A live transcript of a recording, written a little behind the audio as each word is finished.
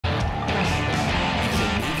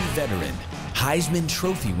veteran, Heisman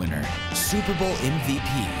Trophy winner, Super Bowl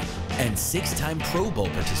MVP, and 6-time Pro Bowl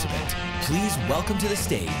participant. Please welcome to the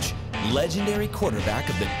stage, legendary quarterback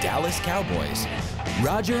of the Dallas Cowboys,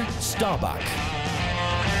 Roger Staubach.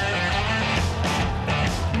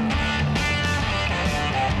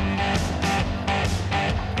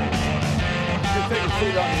 Just take a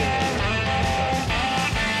seat on here.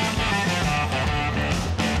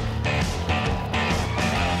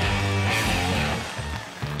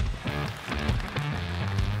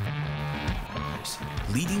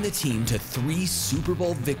 Leading the team to 3 Super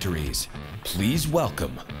Bowl victories, please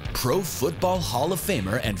welcome Pro Football Hall of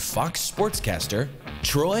Famer and Fox sportscaster,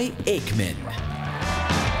 Troy Aikman.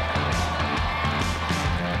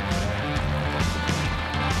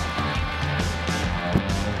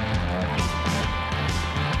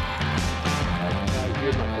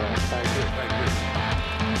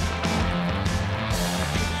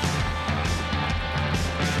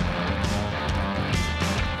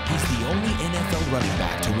 Running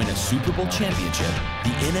back to win a Super Bowl championship, the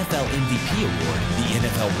NFL MVP award, the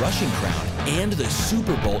NFL rushing crown, and the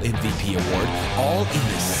Super Bowl MVP award, all in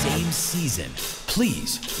the same season.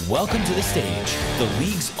 Please welcome to the stage the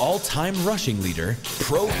league's all-time rushing leader,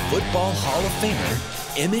 Pro Football Hall of Famer,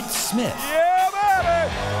 Emmitt Smith. Yeah,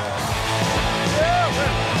 baby! Yeah,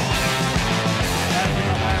 baby!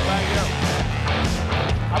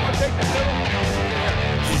 I'm gonna take the middle.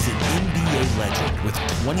 He's an NBA legend with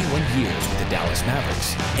 21 years with the Dallas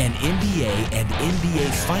Mavericks, an NBA and NBA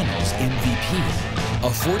Finals MVP, a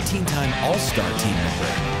 14-time All-Star team member,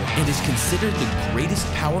 and is considered the greatest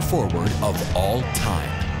power forward of all time.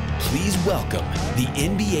 Please welcome the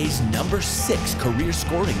NBA's number 6 career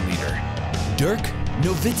scoring leader, Dirk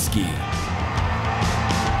Nowitzki.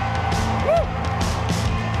 Woo!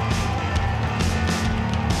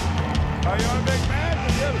 Are you a big man?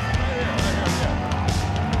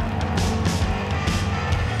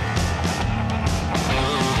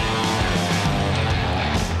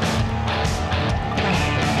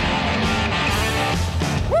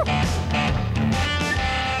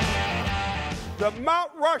 The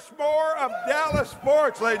Mount Rushmore of Dallas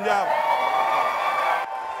sports, ladies and gentlemen.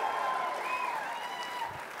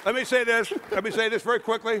 Let me say this very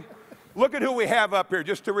quickly. Look at who we have up here,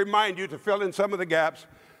 just to remind you, to fill in some of the gaps.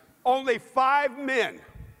 Only 5 men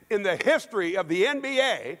in the history of the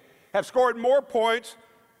NBA have scored more points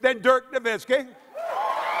than Dirk Nowitzki.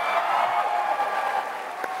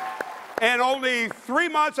 And only 3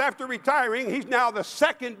 months after retiring, he's now the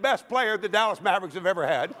 2nd best player the Dallas Mavericks have ever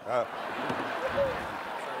had.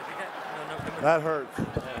 That hurts. That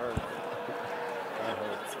hurts. That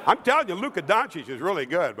hurts. I'm telling you, Luka Doncic is really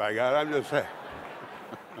good, by God. I'm just saying.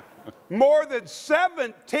 More than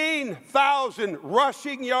 17,000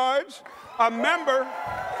 rushing yards. A member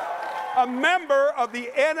of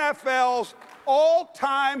the NFL's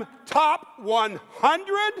all-time top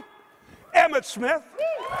 100, Emmitt Smith.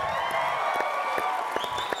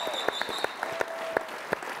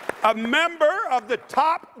 A member of the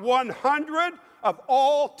top 100 of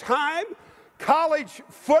all time, college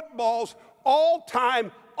football's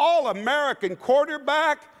all-time All-American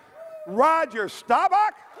quarterback, Roger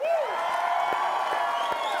Staubach.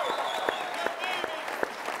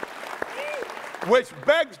 Which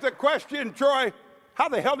begs the question, Troy, how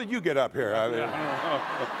the hell did you get up here?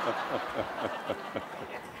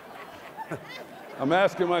 I'm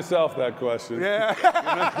asking myself that question. Yeah.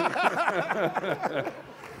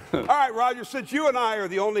 All right, Roger, since you and I are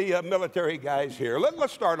the only military guys here,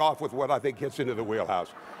 let's start off with what I think hits into the wheelhouse.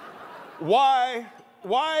 Why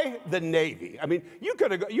the Navy? I mean, you're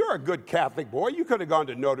a good Catholic boy. You could have gone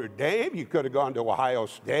to Notre Dame. You could have gone to Ohio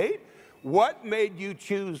State. What made you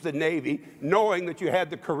choose the Navy, knowing that you had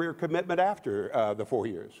the career commitment after the 4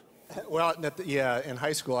 years? Well, yeah, in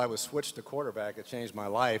high school, I was switched to quarterback. It changed my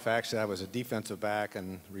life. Actually, I was a defensive back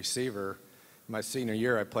and receiver. My senior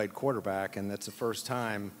year, I played quarterback, and that's the first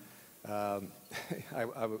time I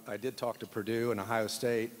did talk to Purdue and Ohio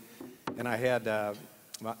State, and I had the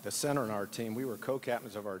center on our team. We were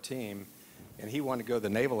co-captains of our team, and he wanted to go to the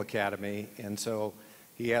Naval Academy, and so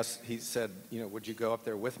he said, you know, would you go up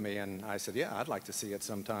there with me? And I said, yeah, I'd like to see it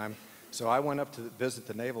sometime. So I went up to visit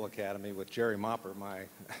the Naval Academy with Jerry Mopper, my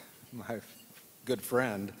good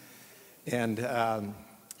friend, and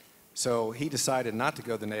so he decided not to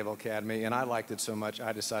go to the Naval Academy, and I liked it so much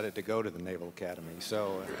I decided to go to the Naval Academy.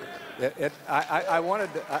 So I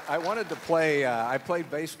wanted to play. I played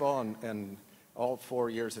baseball and all 4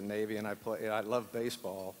 years in Navy, and I love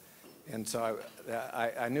baseball, and so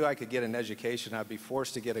I knew I could get an education. I'd be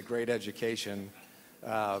forced to get a great education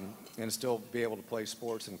and still be able to play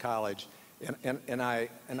sports in college. And I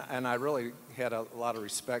really had a lot of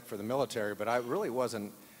respect for the military, but I really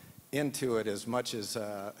wasn't into it as much as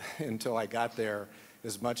until I got there,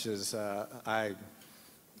 as much as I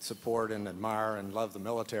support and admire and love the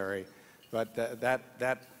military. But that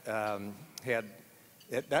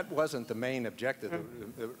wasn't the main objective.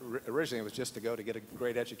 Originally, it was just to go to get a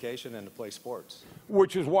great education and to play sports.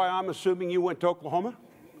 Which is why I'm assuming you went to Oklahoma?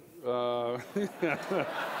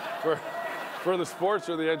 For the sports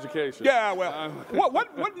or the education? Yeah, well,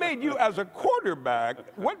 what made you, as a quarterback,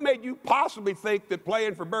 what made you possibly think that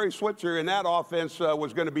playing for Barry Switzer in that offense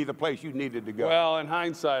was going to be the place you needed to go? Well, in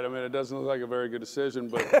hindsight, I mean, it doesn't look like a very good decision,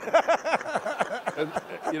 but,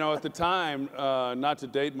 you know, at the time, not to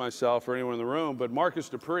date myself or anyone in the room, but Marcus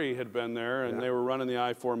Dupree had been there, and they were running the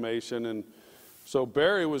I formation, and so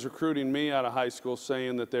Barry was recruiting me out of high school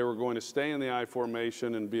saying that they were going to stay in the I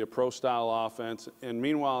formation and be a pro-style offense. And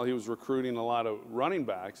meanwhile, he was recruiting a lot of running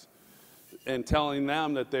backs and telling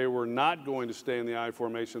them that they were not going to stay in the I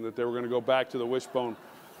formation, that they were going to go back to the wishbone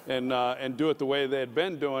and do it the way they had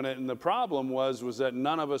been doing it. And the problem was that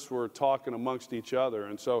none of us were talking amongst each other.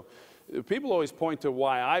 And so people always point to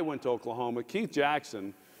why I went to Oklahoma. Keith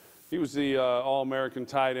Jackson, he was the All-American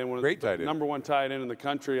tight end, one of the #1 tight end in the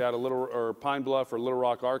country out of Pine Bluff or Little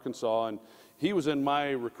Rock, Arkansas, and he was in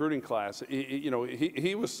my recruiting class.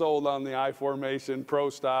 He was sold on the I formation, pro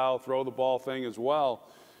style, throw the ball thing as well,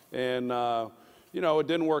 and you know, it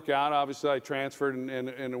didn't work out. Obviously, I transferred, and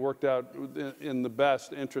it worked out in the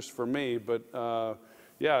best interest for me. But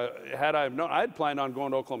yeah, had I known, I had planned on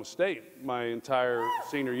going to Oklahoma State my entire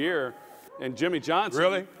senior year. And Jimmy Johnson.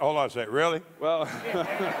 Really? Hold on a second. Really? Well,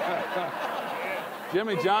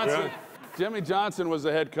 Jimmy Johnson was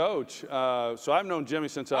the head coach. So I've known Jimmy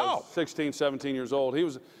since I was 16, 17 years old.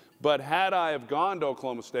 But had I have gone to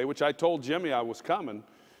Oklahoma State, which I told Jimmy I was coming,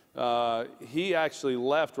 he actually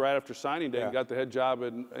left right after signing day and got the head job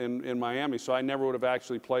in Miami. So I never would have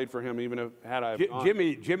actually played for him, even had I have gone.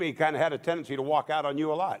 Jimmy kind of had a tendency to walk out on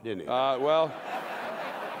you a lot, didn't he? Well,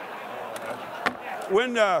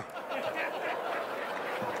 when.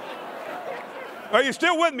 Are you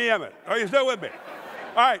still with me, Emmitt? Are you still with me?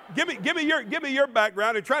 All right, give me your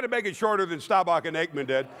background and try to make it shorter than Staubach and Aikman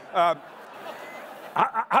did.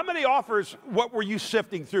 How many offers? What were you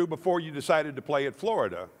sifting through before you decided to play at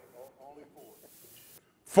Florida? Only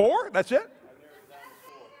 4. 4? That's it? I narrowed it down to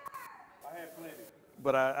 4. I had plenty,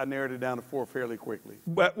 but I narrowed it down to 4 fairly quickly.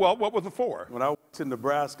 Well, what was the 4? When I went to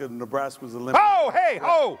Nebraska was a limit. Oh, hey,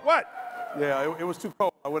 what? Yeah, it was too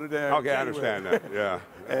cold. I went there. Okay, I understand that. Yeah.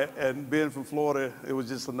 and being from Florida, it was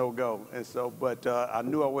just a no-go. And so, but I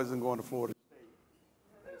knew I wasn't going to Florida State.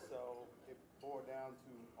 And so it boiled down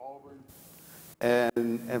to Auburn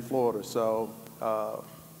and Florida. So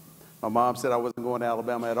my mom said I wasn't going to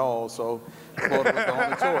Alabama at all. So Florida was the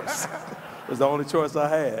only choice. It was the only choice I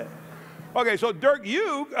had. Okay, so Dirk,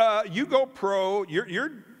 you go pro.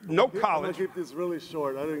 You're no college. I'm gonna keep this really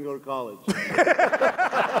short. I didn't go to college.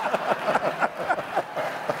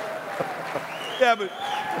 Yeah, but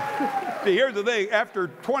see, here's the thing. After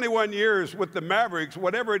 21 years with the Mavericks,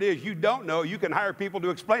 whatever it is you don't know, you can hire people to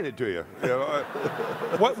explain it to you.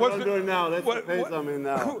 What I'm doing now. That's the pace I'm in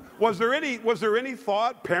now. Was there any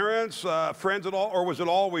thought, parents, friends at all, or was it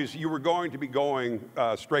always you were going to be going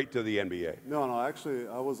straight to the NBA? No. Actually,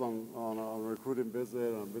 I was on a recruiting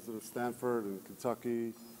visit. I visited Stanford and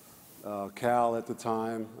Kentucky, Cal at the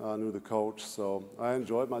time. I knew the coach, so I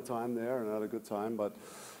enjoyed my time there and I had a good time. But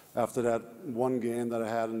after that one game that I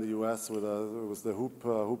had in the U.S. it was the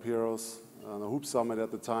Hoop Heroes, the Hoop Summit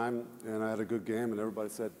at the time, and I had a good game, and everybody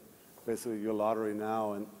said, basically, you're lottery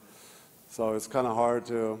now, and so it's kind of hard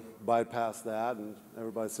to bypass that, and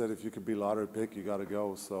everybody said, if you could be lottery pick, you got to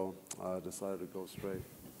go, so I decided to go straight.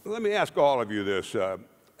 Let me ask all of you this,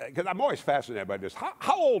 because I'm always fascinated by this.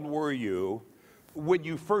 How old were you when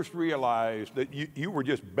you first realized that you were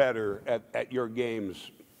just better at your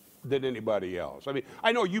games than anybody else? I mean,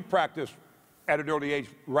 I know you practiced at an early age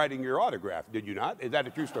writing your autograph, did you not? Is that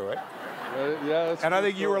a true story? Yeah, that's and I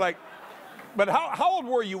think you were like, but how old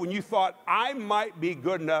were you when you thought, I might be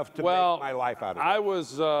good enough to make my life out of it? I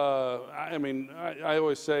was, I mean, I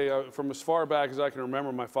always say, from as far back as I can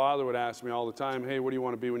remember, my father would ask me all the time, hey, what do you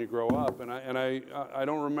want to be when you grow up? And I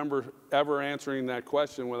don't remember ever answering that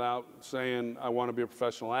question without saying I want to be a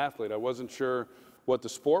professional athlete. I wasn't sure what the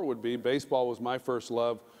sport would be. Baseball was my first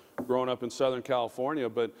love growing up in Southern California,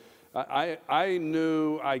 but I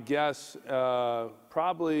knew, I guess,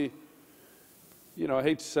 probably, you know, I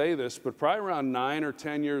hate to say this, but probably around 9 or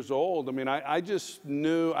 10 years old. I mean, I just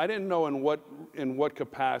knew, I didn't know in what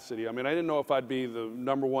capacity. I mean, I didn't know if I'd be the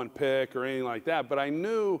 #1 pick or anything like that, but I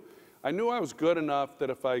knew I knew I was good enough that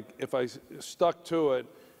if I stuck to it,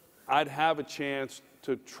 I'd have a chance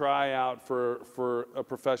to try out for a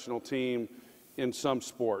professional team in some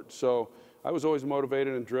sport. So I was always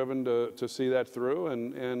motivated and driven to see that through,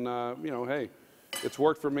 and you know, hey, it's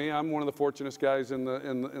worked for me. I'm one of the fortunate guys in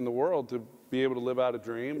the world to be able to live out a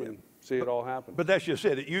dream and see it all happen. But that's just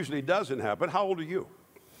it. It usually doesn't happen. How old are you?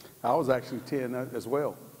 I was actually 10 as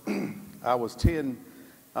well. I was 10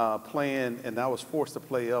 playing, and I was forced to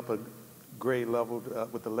play up a grade level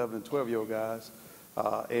with 11 and 12-year-old guys.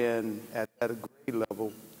 And at a grade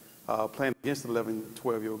level, playing against 11 and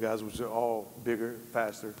 12-year-old guys, which are all bigger,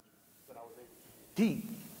 faster. But I was able to compete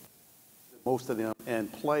with most of them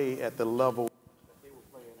and play at the level that they were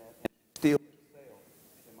playing at and still excel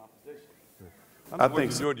in my position. I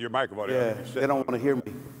think you're doing to your microphone. Yeah, they don't want to hear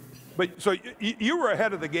me. But so you were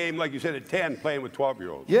ahead of the game, like you said, at 10, playing with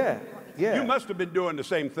 12-year-olds. Yeah, yeah. You must have been doing the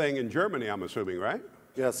same thing in Germany, I'm assuming, right?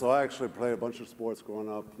 Yeah, so I actually played a bunch of sports growing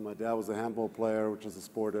up. My dad was a handball player, which is a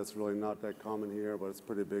sport that's really not that common here, but it's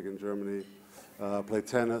pretty big in Germany. I played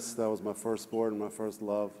tennis. That was my first sport and my first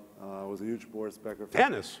love. I was a huge Boris Becker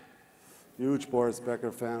fan. Tennis? Huge Boris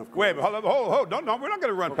Becker fan, of course. Wait, hold. No, we're not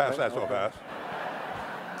going to run past that so fast.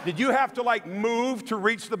 Did you have to, like, move to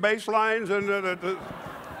reach the baselines?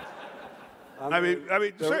 I mean,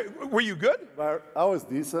 were you good? I was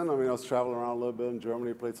decent. I mean, I was traveling around a little bit in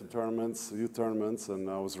Germany, played some tournaments, youth tournaments, and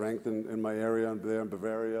I was ranked in my area and there in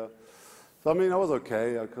Bavaria. So, I mean, I was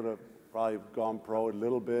okay. I could have probably gone pro a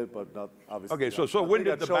little bit, but not obviously. Okay, so when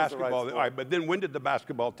did the basketball, all right, but then when did the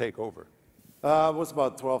basketball take over? It was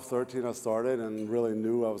about 12, 13 I started, and really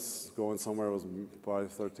knew I was going somewhere. It was probably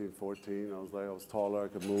 13, 14. I was taller, I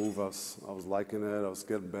could move, I was liking it, I was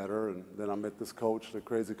getting better, and then I met this coach, the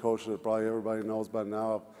crazy coach that probably everybody knows by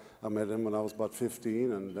now. I met him when I was about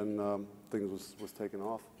 15, and then things was taking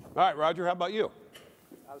off. All right, Roger, how about you?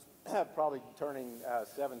 I was probably turning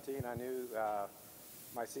 17. I knew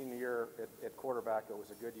my senior year at quarterback, it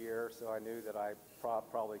was a good year, so I knew that I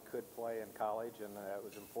probably could play in college, and it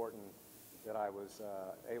was important that I was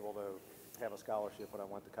able to have a scholarship when I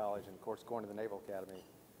went to college. And of course, going to the Naval Academy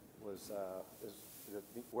was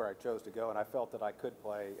where I chose to go, and I felt that I could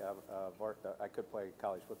play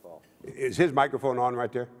college football. Is his microphone on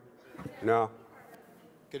right there? No.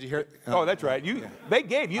 Could you hear it? Oh, that's right. They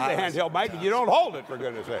gave you the handheld mic, and you don't hold it, for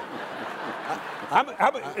goodness sake.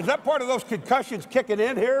 Is that part of those concussions kicking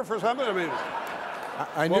in here for something? I mean,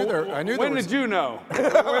 I knew. When did you know?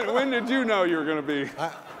 When did you know you were going to be?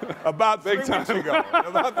 About 3 weeks ago.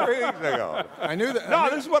 About 3 weeks ago. I knew that. No,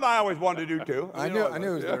 this is what I always wanted to do too. I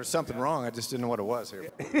knew there was something wrong. I just didn't know what it was here.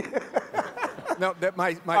 No,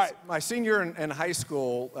 my senior in high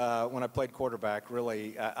school, when I played quarterback,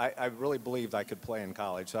 really, I really believed I could play in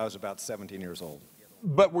college. So I was about 17 years old.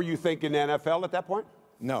 But were you thinking NFL at that point?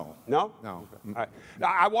 No. No? No. All right.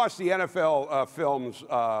 Now, I watched the NFL films,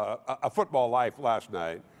 A Football Life, last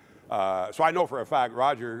night. So I know for a fact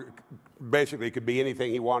Roger basically could be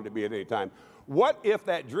anything he wanted to be at any time. What if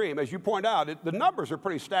that dream, as you point out, the numbers are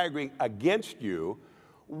pretty staggering against you.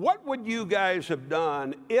 What would you guys have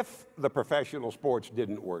done if the professional sports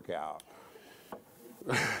didn't work out?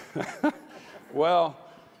 Well,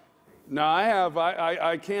 now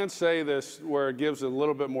I can't say this where it gives a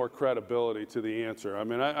little bit more credibility to the answer. I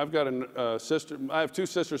mean, I've got a sister. I have 2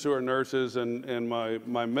 sisters who are nurses, and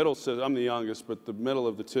my middle sister, I'm the youngest, but the middle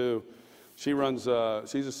of the 2, she runs.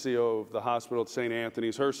 She's a CEO of the hospital at St.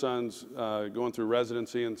 Anthony's. Her son's going through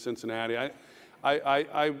residency in Cincinnati.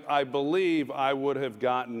 I believe I would have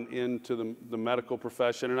gotten into the medical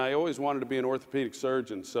profession, and I always wanted to be an orthopedic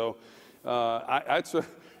surgeon. So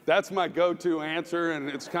that's my go-to answer, and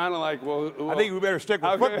it's kind of like, well, I think we better stick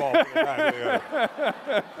with football.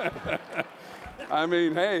 I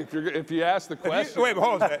mean, hey, if you ask the question. Wait,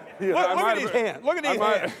 hold on a second. Look at these hands. Look at these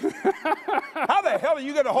hands. How the hell are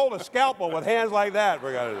you going to hold a scalpel with hands like that,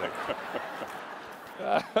 for God's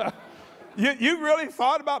sake? You really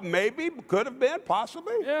thought about maybe, could have been,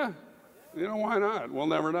 possibly? Yeah. You know, why not? We'll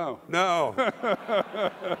never know. No.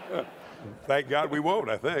 Thank God we won't,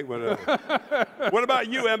 I think. But, what about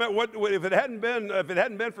you, Emmitt? What, if it hadn't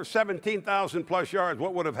been for 17,000 plus yards,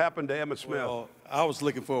 what would have happened to Emmitt Smith? Well, I was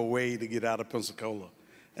looking for a way to get out of Pensacola,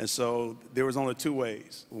 and so there was only 2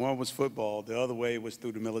 ways. One was football. The other way was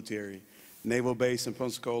through the military. Naval base in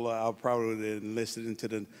Pensacola. I probably would have enlisted into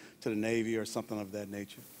the Navy or something of that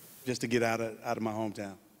nature, just to get out of my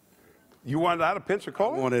hometown. You wanted out of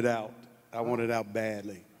Pensacola? I wanted out. I wanted out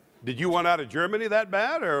badly. Did you want out of Germany that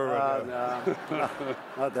bad, or? No,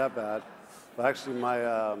 not that bad. But actually,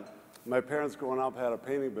 my parents growing up had a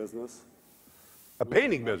painting business, A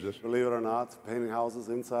painting business? Believe it or not, painting houses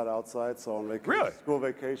inside, outside. So on vacation, Really? school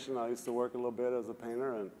vacation, I used to work a little bit as a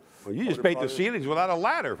painter. And Well, you just paint the ceilings without a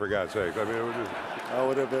ladder, for God's sake. I mean, it was just, I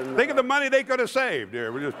would have been. think of the money they could have saved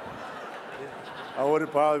here. We just. I would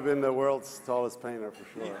have probably been the world's tallest painter for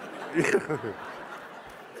sure.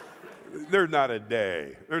 There's not a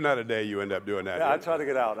day you end up doing that. Yeah, I try to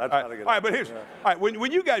get out. I try to get out. All right, but here's, all right,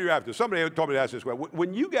 when you got drafted, somebody told me to ask this question.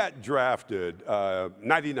 When you got drafted,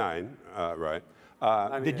 99, right?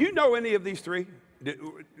 Did you know any of these three?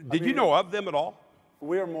 Did you know of them at all?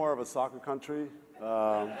 We are more of a soccer country.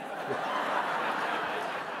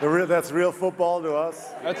 That's real football to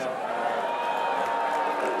us.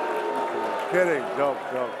 Kidding, joke.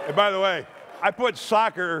 And by the way, I put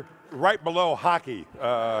soccer right below hockey.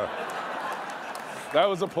 That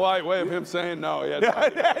was a polite way of him saying no. He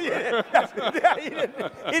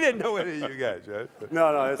didn't know any of you guys, right?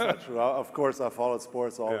 No, it's not true. Of course, I followed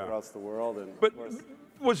sports all across the world. But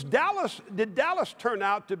did Dallas turn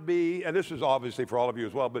out to be, and this is obviously for all of you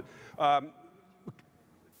as well, but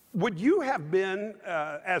would you have been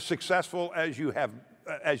as successful as you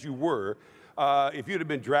were if you'd have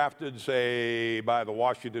been drafted, say, by the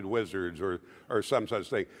Washington Wizards or some such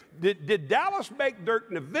thing? Did Dallas make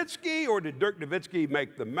Dirk Nowitzki, or did Dirk Nowitzki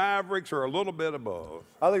make the Mavericks, or a little bit of both?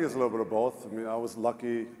 I think it's a little bit of both. I mean, I was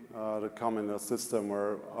lucky to come in a system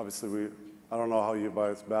where obviously I don't know how you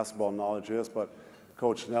guys' basketball knowledge is, but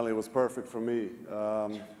Coach Nelly was perfect for me.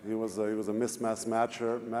 He was a mismatch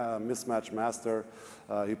master.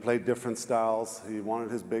 He played different styles. He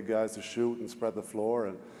wanted his big guys to shoot and spread the floor,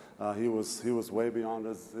 and he was way beyond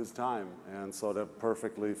his time, and so that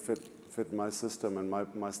perfectly fit my system and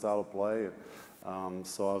my style of play.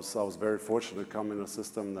 So I was very fortunate to come in a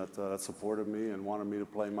system that supported me and wanted me to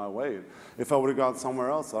play my way. And if I would have gone somewhere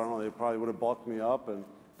else, I don't know, they probably would have bulked me up. And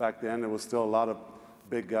back then, there was still a lot of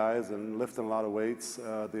big guys and lifting a lot of weights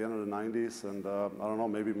at the end of the 90s. And I don't know,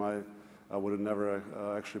 maybe I would have never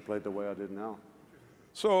actually played the way I did now.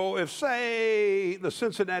 So if, say, the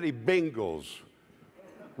Cincinnati Bengals,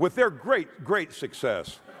 with their great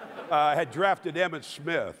success, had drafted Emmitt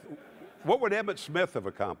Smith, what would Emmitt Smith have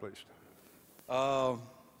accomplished? We'll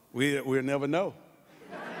never know.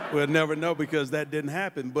 We'll never know because that didn't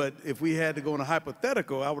happen. But if we had to go on a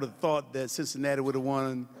hypothetical, I would have thought that Cincinnati would have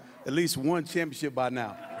won at least one championship by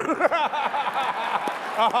now. You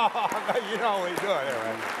know what he's doing here,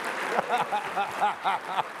 right?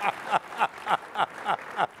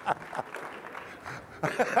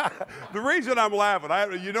 The reason I'm laughing,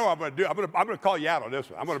 you know I'm going to call you out on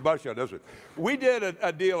this one. I'm going to bust you on this one. We did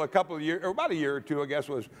a deal a couple of years, or about a year or two, I guess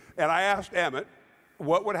was, and I asked Emmitt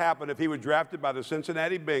what would happen if he was drafted by the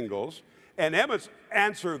Cincinnati Bengals, and Emmitt's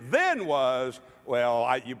answer then was,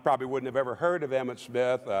 well, you probably wouldn't have ever heard of Emmitt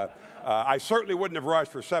Smith. I certainly wouldn't have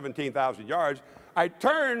rushed for 17,000 yards. I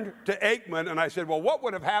turned to Aikman and I said, well, what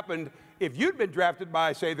would have happened if you'd been drafted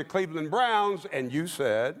by, say, the Cleveland Browns, and you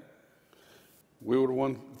said? We would have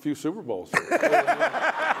won a few Super Bowls. But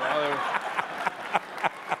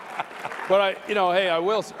I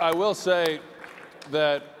will say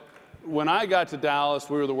that when I got to Dallas,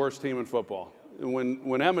 we were the worst team in football. And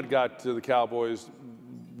when Emmitt got to the Cowboys,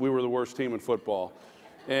 we were the worst team in football.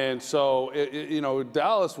 And so,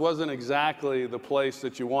 Dallas wasn't exactly the place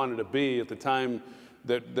that you wanted to be at the time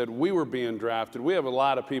that we were being drafted. We have a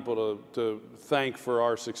lot of people to thank for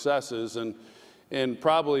our successes, and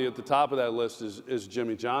probably at the top of that list is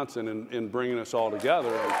Jimmy Johnson in bringing us all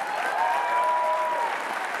together.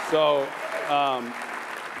 So,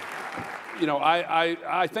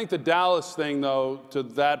 I think the Dallas thing, though, to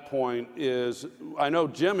that point is, I know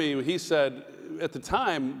Jimmy, he said at the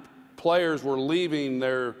time players were leaving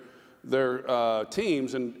their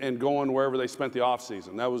teams and going wherever they spent the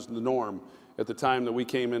offseason. That was the norm at the time that we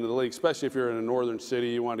came into the league, especially if you're in a northern city,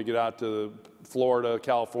 you wanted to get out to Florida,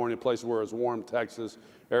 California, places where it's warm, Texas,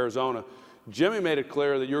 Arizona. Jimmy made it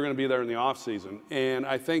clear that you're going to be there in the offseason. And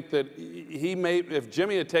I think that if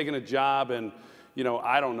Jimmy had taken a job in,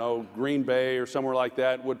 I don't know, Green Bay or somewhere like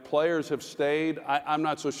that, would players have stayed? I'm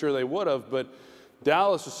not so sure they would have, but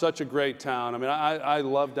Dallas is such a great town. I mean, I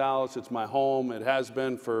love Dallas. It's my home. It has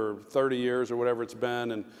been for 30 years or whatever it's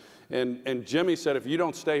been. And Jimmy said, if you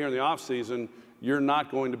don't stay here in the offseason, you're not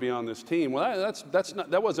going to be on this team. Well,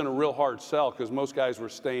 that wasn't a real hard sell because most guys were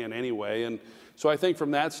staying anyway. And so I think from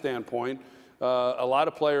that standpoint, a lot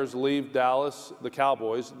of players leave Dallas, the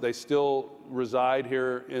Cowboys. They still reside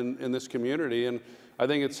here in this community. And I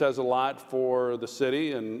think it says a lot for the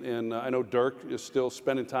city. And I know Dirk is still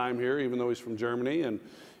spending time here, even though he's from Germany.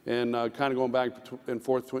 And kind of going back and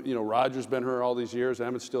forth, you know, Roger's been here all these years,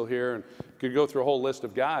 Emmitt's still here, and could go through a whole list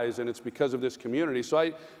of guys, and it's because of this community.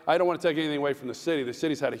 So I don't want to take anything away from the city. The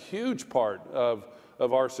city's had a huge part of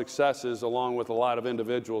our successes, along with a lot of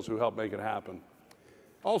individuals who helped make it happen.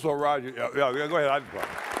 Also, Roger, go ahead.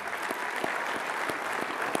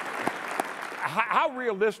 How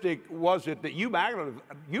realistic was it that you might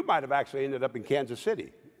have actually ended up in Kansas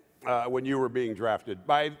City when you were being drafted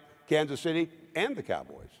by Kansas City and the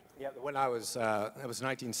Cowboys? Yeah, when it was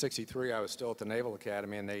 1963, I was still at the Naval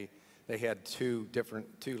Academy, and they had two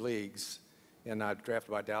leagues, and I was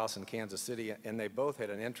drafted by Dallas and Kansas City, and they both had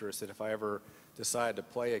an interest that if I ever decided to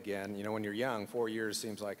play again, you know, when you're young, 4 years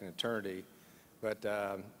seems like an eternity, but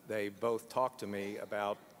they both talked to me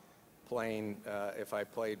about playing if I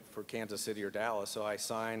played for Kansas City or Dallas, so I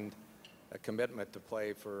signed a commitment to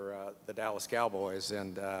play for the Dallas Cowboys,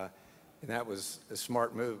 and that was a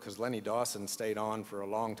smart move because Lenny Dawson stayed on for a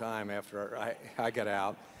long time after I got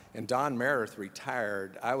out. And Don Meredith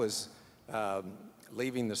retired. I was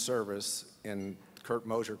leaving the service, and Kurt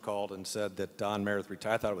Mosier called and said that Don Meredith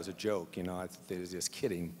retired. I thought it was a joke, you know, I thought he was just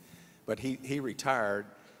kidding. But he retired,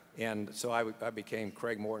 and so I became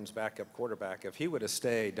Craig Morton's backup quarterback. If he would have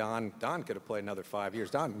stayed, Don could have played another 5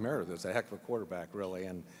 years. Don Meredith was a heck of a quarterback, really.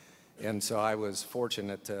 And so I was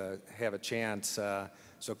fortunate to have a chance.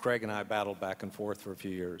 So Craig and I battled back and forth for a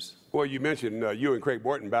few years. Well, you mentioned you and Craig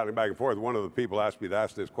Morton battling back and forth. One of the people asked me to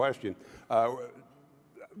ask this question.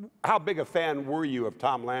 How big a fan were you of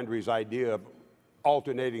Tom Landry's idea of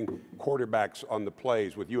alternating quarterbacks on the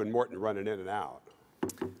plays with you and Morton running in and out?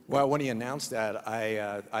 Well, when he announced that,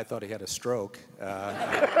 I thought he had a stroke.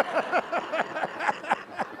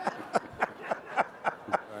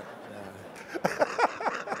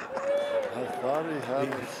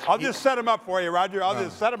 I'll just set him up for you, Roger. I'll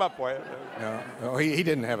just set him up for you. No, he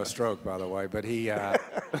didn't have a stroke, by the way, but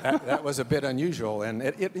that was a bit unusual. And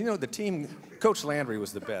you know, the team, Coach Landry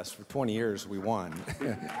was the best. For 20 years, we won.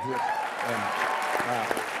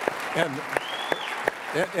 and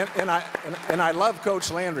I love Coach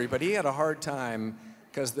Landry, but he had a hard time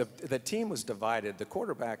because the team was divided. The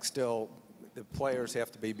quarterback still. The players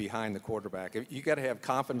have to be behind the quarterback. You got to have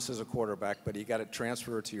confidence as a quarterback, but you got to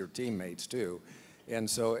transfer it to your teammates too. And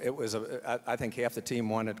so it was I think half the team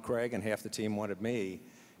wanted Craig and half the team wanted me,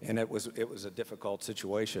 and it was a difficult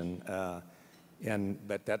situation.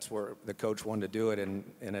 But that's where the coach wanted to do it, and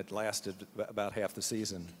it lasted about half the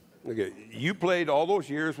season. Okay, you played all those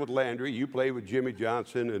years with Landry. You played with Jimmy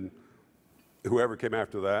Johnson and whoever came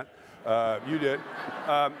after that. You did.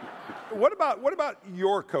 What about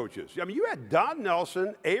your coaches? I mean, you had Don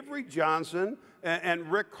Nelson, Avery Johnson,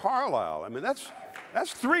 and Rick Carlisle. I mean, that's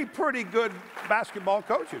three pretty good basketball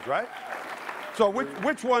coaches, right? So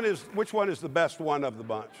which one is the best one of the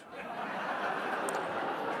bunch?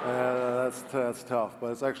 That's tough, but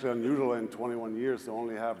it's actually unusual in 21 years to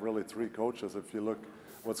only have really three coaches. If you look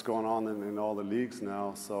what's going on in all the leagues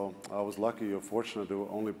now, so I was lucky or fortunate to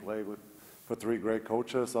only play for three great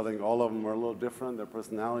coaches. I think all of them are a little different. Their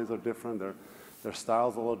personalities are different. Their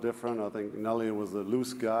styles are a little different. I think Nelly was a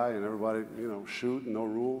loose guy, and everybody, you know, shoot, no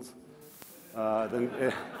rules.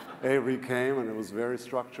 Then Avery came, and it was very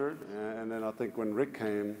structured. And then I think when Rick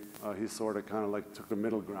came, he sort of kind of like took the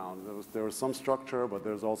middle ground. There was some structure, but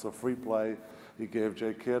there's also free play. He gave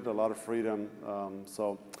Jay Kidd a lot of freedom.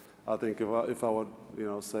 So I think if I would, you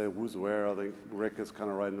know, say who's where, I think Rick is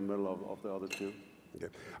kind of right in the middle of the other two. Okay.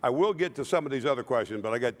 I will get to some of these other questions,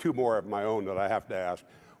 but I got two more of my own that I have to ask.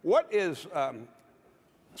 What is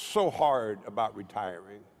so hard about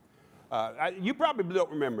retiring? You probably don't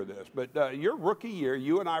remember this, but your rookie year,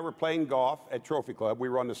 you and I were playing golf at Trophy Club. We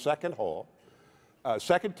were on the second hole,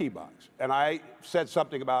 second tee box, and I said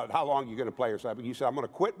something about how long you're going to play or something. You said, I'm going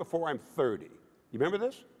to quit before I'm 30. You remember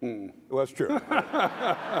this? Well, it's true.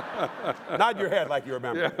 Nod your head like you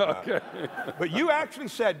remember. Yeah, okay. But you actually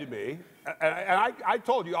said to me, and I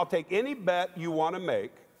told you, I'll take any bet you want to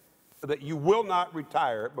make that you will not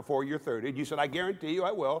retire before you're 30. And you said, I guarantee you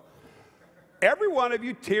I will. Every one of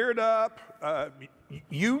you teared up.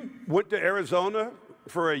 You went to Arizona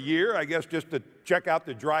for a year, I guess, just to check out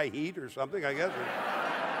the dry heat or something, I guess.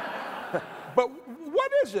 But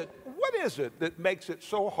what is it? What is it that makes it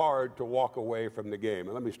so hard to walk away from the game?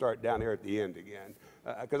 And let me start down here at the end again,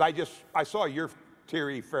 because I saw your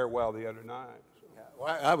teary farewell the other night. So. Yeah,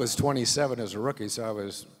 well, I was 27 as a rookie, so I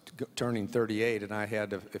was turning 38, and I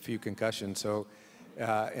had a few concussions. So,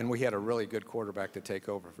 and we had a really good quarterback to take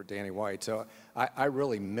over for Danny White. So I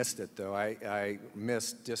really missed it, though. I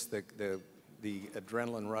missed just the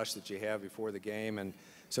adrenaline rush that you have before the game, and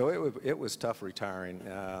so it was tough retiring.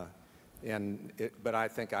 But I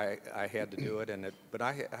think I had to do it, but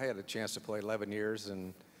I had a chance to play 11 years,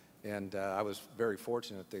 and I was very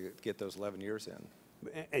fortunate to get those 11 years in.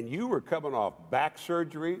 And you were coming off back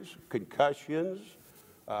surgeries, concussions,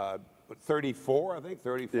 34, I think,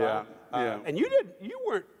 35. Yeah. And you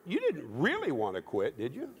didn't really want to quit,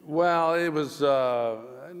 did you? Well, it was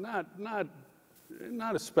not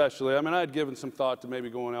especially. I mean, I had given some thought to maybe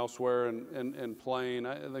going elsewhere and playing.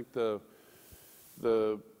 I think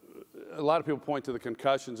a lot of people point to the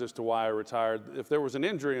concussions as to why I retired. If there was an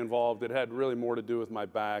injury involved, it had really more to do with my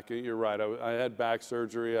back. You're right. I had back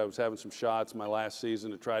surgery. I was having some shots my last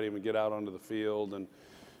season to try to even get out onto the field, and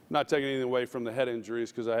not taking anything away from the head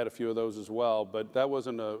injuries because I had a few of those as well. But that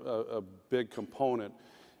wasn't a big component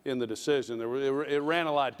in the decision. It ran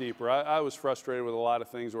a lot deeper. I was frustrated with a lot of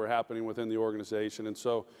things that were happening within the organization, and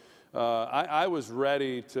so I was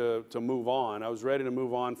ready to move on. I was ready to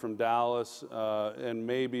move on from Dallas and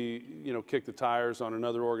maybe kick the tires on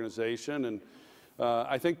another organization. And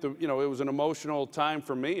I think it was an emotional time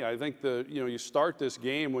for me. I think you start this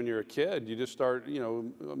game when you're a kid. You just start.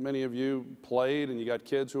 Many of you played, and you got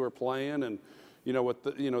kids who are playing, and with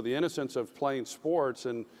the innocence of playing sports,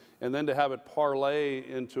 and then to have it parlay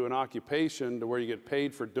into an occupation to where you get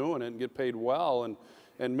paid for doing it and get paid well,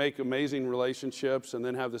 and make amazing relationships, and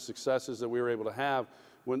then have the successes that we were able to have.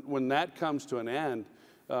 When that comes to an end,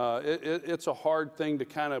 it's a hard thing to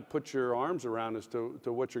kind of put your arms around as to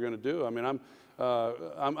what you're going to do. I mean,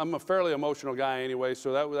 I'm a fairly emotional guy anyway,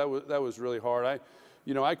 so that was really hard.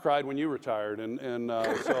 I cried when you retired, and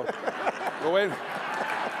so. Well, wait.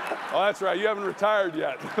 Oh, that's right. You haven't retired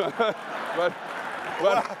yet, but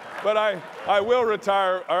I will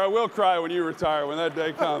retire, or I will cry when you retire, when that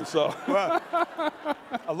day comes. So. Well,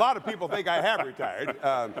 a lot of people think I have retired.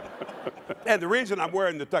 And the reason I'm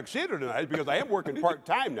wearing the tuxedo tonight is because I am working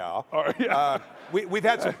part-time now. We've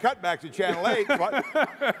had some cutbacks at Channel 8.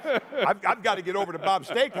 I've got to get over to Bob's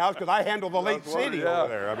Steakhouse because I handle the late seating over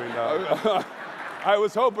there. I mean, I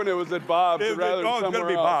was hoping it was at Bob's rather than somewhere else. It's going to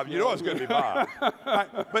be Bob. You know it's going to be Bob.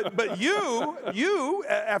 But you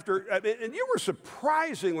after, and you were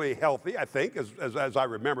surprisingly healthy, I think, as I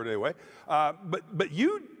remembered anyway. But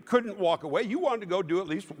you couldn't walk away. You wanted to go do at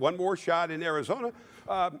least one more shot in Arizona.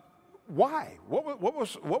 Why? What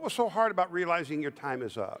was so hard about realizing your time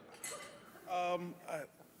is up?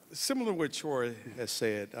 Similar to what Troy has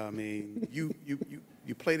said. I mean, you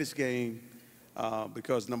play this game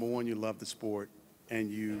because, number one, you love the sport, and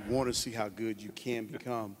you want to see how good you can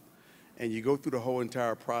become. And you go through the whole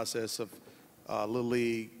entire process of Little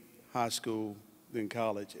League, high school, then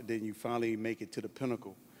college, and then you finally make it to the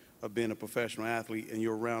pinnacle of being a professional athlete, and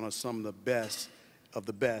you're around some of the best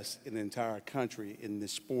in the entire country in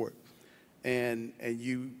this sport. And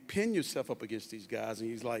you pin yourself up against these guys, and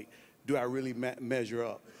he's like, do I really measure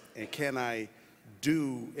up? And can I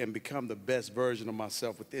do and become the best version of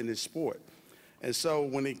myself within this sport? And so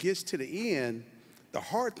when it gets to the end, the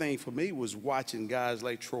hard thing for me was watching guys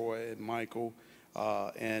like Troy and Michael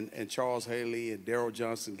and Charles Haley and Darryl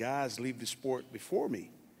Johnson, guys leave the sport before me.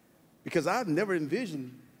 Because I've never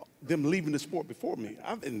envisioned them leaving the sport before me.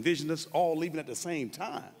 I've envisioned us all leaving at the same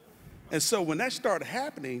time. And so when that started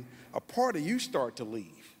happening, a part of you start to leave.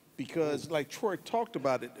 Because like Troy talked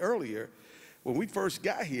about it earlier, when we first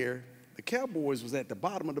got here, the Cowboys was at the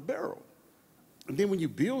bottom of the barrel. And then when you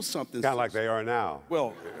build something... Kind of like they are now.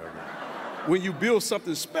 Well, when you build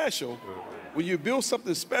something special, you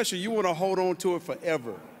want to hold on to it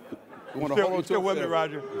forever. You want to hold on to it still with forever. me,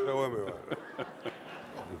 Roger? Still with me,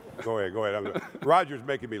 Roger? Go ahead. Roger's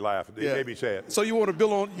making me laugh. Yeah. Maybe say it. So you want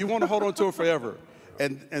to hold on to it forever.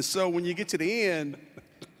 And so when you get to the end,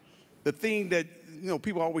 the thing that,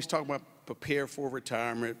 people always talk about, prepare for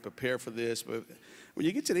retirement, prepare for this, but when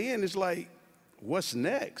you get to the end, it's like, what's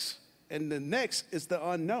next? And the next is the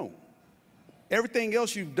unknown. Everything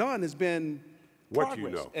else you've done has been what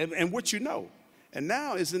progress you know. and what you know. And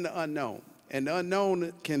now it's in the unknown. And the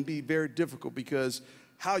unknown can be very difficult because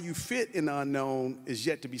how you fit in the unknown is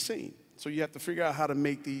yet to be seen. So you have to figure out how to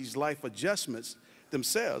make these life adjustments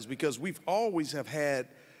themselves, because we've always have had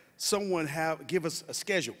someone give us a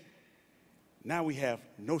schedule. Now we have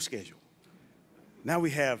no schedule. Now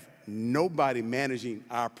we have nobody managing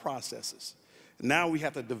our processes. Now we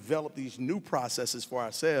have to develop these new processes for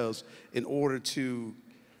ourselves in order to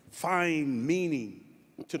find meaning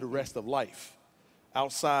to the rest of life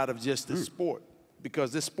outside of just the sport,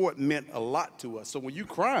 because this sport meant a lot to us. So when you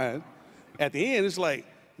crying, at the end, it's like,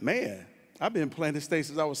 man, I've been playing this thing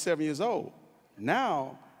since I was 7 years old.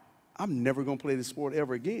 Now, I'm never going to play this sport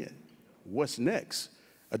ever again. What's next?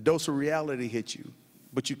 A dose of reality hits you.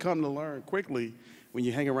 But you come to learn quickly when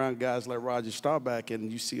you hang around guys like Roger Staubach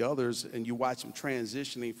and you see others and you watch them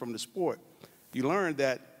transitioning from the sport, you learn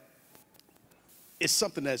that it's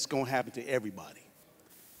something that's going to happen to everybody.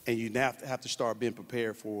 And you have to start being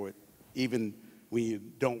prepared for it, even when you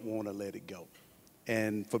don't want to let it go.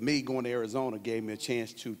 And for me, going to Arizona gave me a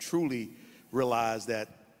chance to truly realize that,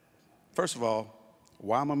 first of all,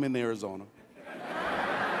 why am I in Arizona?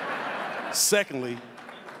 Secondly,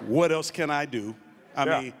 what else can I do? I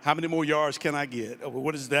mean, how many more yards can I get?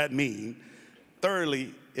 What does that mean?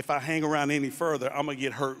 Thirdly, if I hang around any further, I'm going to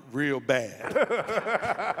get hurt real bad.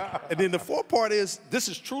 And then the fourth part is, this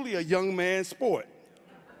is truly a young man's sport.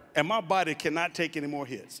 And my body cannot take any more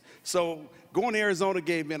hits. So going to Arizona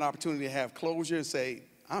gave me an opportunity to have closure and say,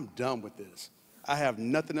 I'm done with this. I have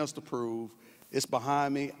nothing else to prove. It's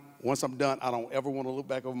behind me. Once I'm done, I don't ever want to look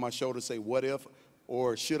back over my shoulder and say, what if,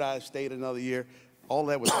 or should I have stayed another year? All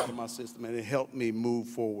that was out of my system, and it helped me move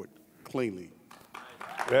forward cleanly.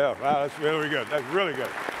 Yeah, wow, that's really good. That's really good.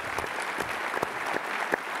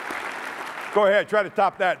 Go ahead, try to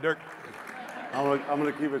top that, Dirk. I'm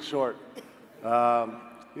gonna keep it short.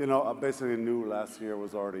 You know, I basically knew last year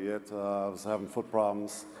was already it. I was having foot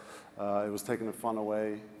problems. It was taking the fun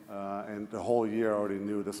away, and the whole year I already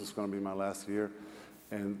knew this was going to be my last year.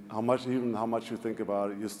 And even how much you think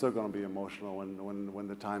about it, you're still going to be emotional when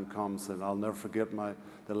the time comes. And I'll never forget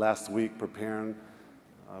the last week preparing,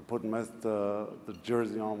 putting the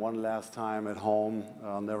jersey on one last time at home.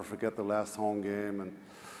 I'll never forget the last home game, and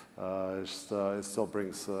it still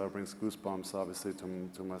brings goosebumps, obviously,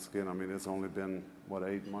 to my skin. I mean, it's only been, what,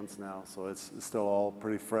 8 months now, so it's still all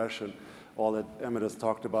pretty fresh. And all that Emmitt has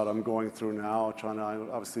talked about, I'm going through now, trying to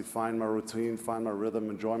obviously find my routine, find my rhythm,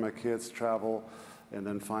 enjoy my kids, travel, and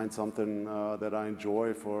then find something that I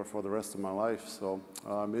enjoy for the rest of my life. So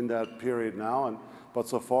I'm in that period now, but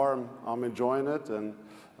so far I'm enjoying it.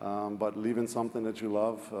 But leaving something that you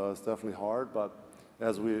love is definitely hard. But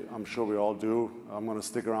as I'm sure we all do, I'm going to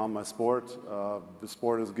stick around my sport. The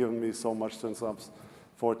sport has given me so much since I was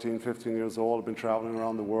 14, 15 years old. I've been traveling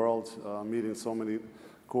around the world, meeting so many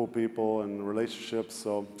cool people and relationships.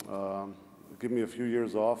 So give me a few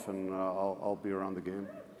years off, and I'll be around the game.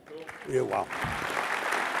 Yeah, wow.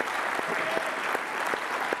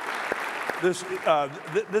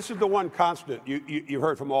 This is the one constant you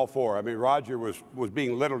heard from all four. I mean, Roger was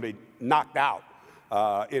being literally knocked out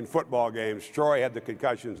in football games. Troy had the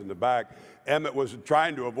concussions in the back. Emmitt was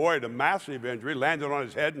trying to avoid a massive injury, landed on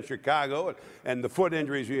his head in Chicago, and the foot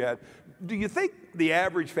injuries he had. Do you think the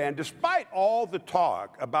average fan, despite all the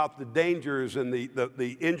talk about the dangers and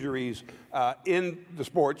the injuries in the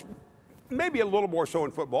sports, maybe a little more so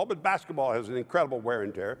in football, but basketball has an incredible wear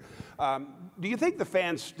and tear. Do you think the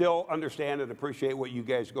fans still understand and appreciate what you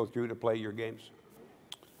guys go through to play your games?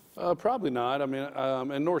 Probably not. I mean,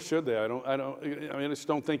 and nor should they. I mean, I just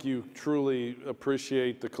don't think you truly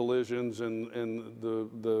appreciate the collisions and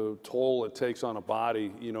the toll it takes on a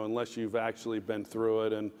body, you know, unless you've actually been through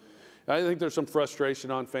it. And I think there's some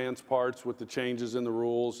frustration on fans' parts with the changes in the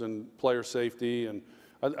rules and player safety. And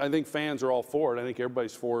I think fans are all for it. I think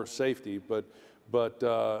everybody's for safety, but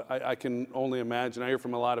I can only imagine. I hear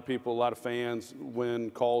from a lot of people, a lot of fans,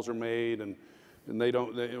 when calls are made and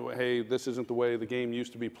hey, this isn't the way the game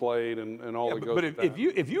used to be played, and all that goes. But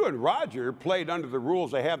if you and Roger played under the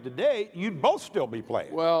rules they have today, you'd both still be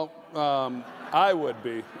playing. Well, I would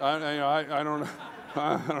be. I don't know.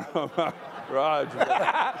 I don't know about Roger.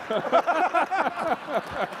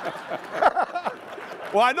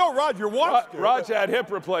 Well, I know Roger wants to. Roger had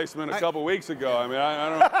hip replacement a couple weeks ago. I mean, I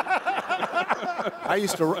don't. I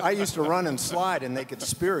used to run and slide, and they could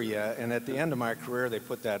spear you. And at the end of my career, they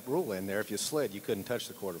put that rule in there. If you slid, you couldn't touch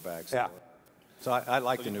the quarterback. So. Yeah. So I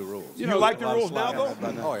like the new rules. You like the rules now, though?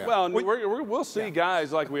 Oh, yeah. Well, we'll see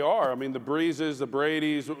guys like we are. I mean, the Breezes, the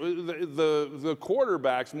Bradys, the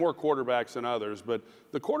quarterbacks, more quarterbacks than others, but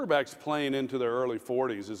the quarterbacks playing into their early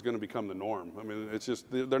 40s is going to become the norm. I mean, it's just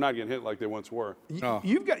they're not getting hit like they once were.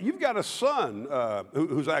 You've got a son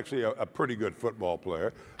who's actually a pretty good football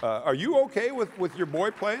player. Are you okay with your boy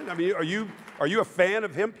playing? I mean, are you a fan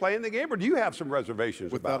of him playing the game, or do you have some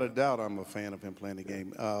reservations about it? Without a doubt, I'm a fan of him playing the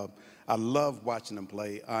game. I love watching him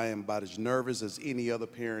play. I am about as nervous as any other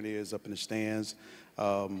parent is up in the stands.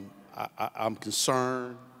 I'm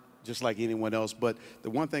concerned, just like anyone else. But the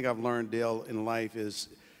one thing I've learned, Dale, in life is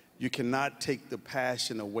you cannot take the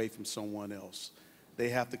passion away from someone else. They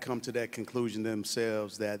have to come to that conclusion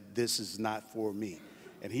themselves that this is not for me.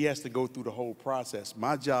 And he has to go through the whole process.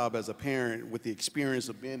 My job as a parent with the experience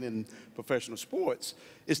of being in professional sports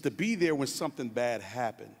is to be there when something bad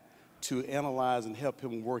happened, to analyze and help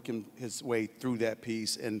him work his way through that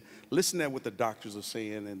piece and listen to what the doctors are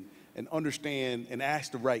saying and understand and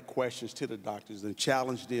ask the right questions to the doctors and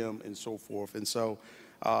challenge them and so forth. And so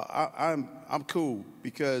I'm cool,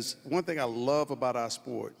 because one thing I love about our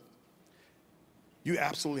sport, you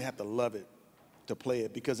absolutely have to love it to play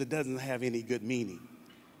it, because it doesn't have any good meaning.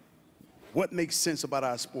 What makes sense about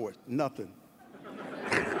our sport? Nothing.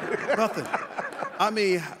 Nothing. I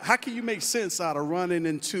mean, how can you make sense out of running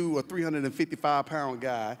into a 355-pound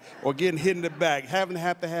guy or getting hit in the back, having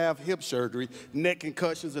to have hip surgery, neck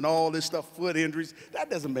concussions and all this stuff, foot injuries?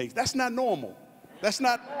 That's not normal. That's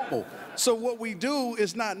not normal. So what we do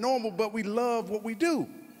is not normal, but we love what we do.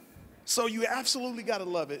 So you absolutely got to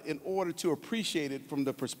love it in order to appreciate it from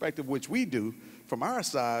the perspective which we do from our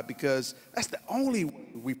side, because that's the only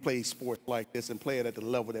way we play sports like this and play it at the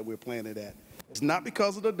level that we're playing it at. It's not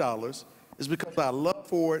because of the dollars. It's because I love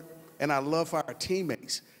for it, and I love for our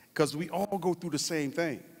teammates, because we all go through the same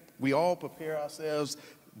thing. We all prepare ourselves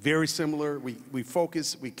very similar. We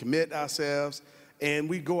focus, we commit ourselves, and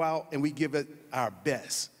we go out and we give it our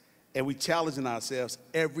best. And we challenging ourselves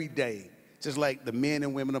every day, just like the men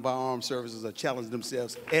and women of our armed services are challenging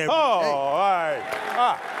themselves every day. All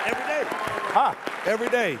right. Every day. Every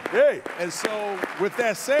day. Hey. And so with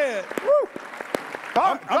that said,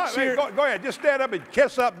 I'm cheering. Go ahead, just stand up and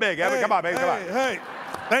kiss up big. Hey, come on, baby, come on. Hey,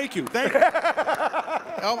 thank you.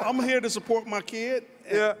 I'm here to support my kid,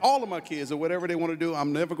 all of my kids, or whatever they want to do.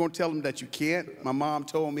 I'm never going to tell them that you can't. My mom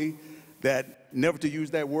told me that never to use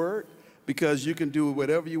that word, because you can do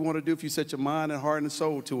whatever you want to do if you set your mind and heart and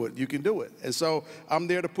soul to it. You can do it. And so I'm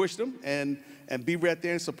there to push them and be right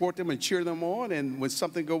there and support them and cheer them on. And when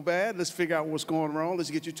something go bad, let's figure out what's going wrong. Let's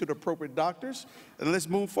get you to the appropriate doctors, and let's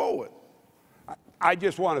move forward. I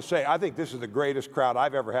just want to say, I think this is the greatest crowd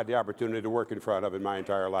I've ever had the opportunity to work in front of in my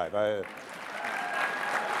entire life. It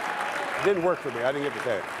didn't work for me. I didn't get to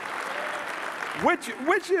say it.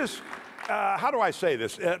 Which is, how do I say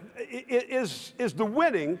this? Is the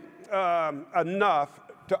winning enough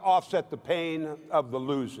to offset the pain of the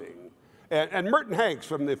losing? And Merton Hanks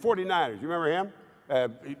from the 49ers, you remember him?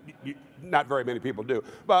 Not very many people do.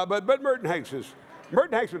 But Merton Hanks from the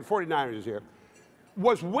 49ers is here.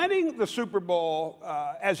 Was winning the Super Bowl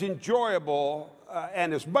as enjoyable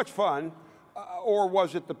and as much fun, or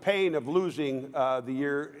was it the pain of losing the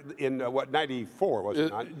year in, '94, was it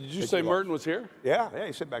not? Did you say Merton was here? Yeah,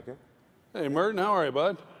 he sit back there. Hey, Merton, how are you,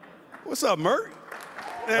 bud? What's up, Mert?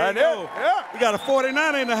 There you go. Yeah. We got a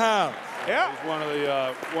 49 in the house. Yeah. He's one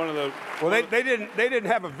of the. Well, they didn't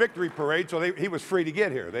have a victory parade, so he was free to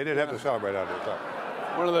get here. They didn't have to celebrate out there. So.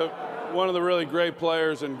 One of the really great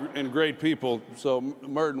players and great people. So,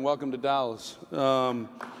 Merton, welcome to Dallas.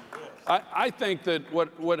 I think that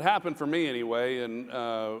what happened for me anyway,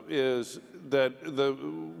 is that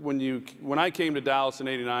when I came to Dallas in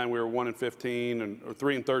 '89, we were 1-15 or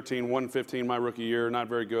 3-13, 1-15 my rookie year, not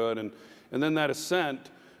very good, and then that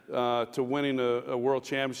ascent to winning a world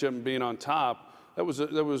championship and being on top. It was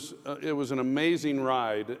an amazing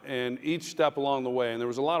ride, and each step along the way, and there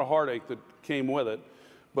was a lot of heartache that came with it.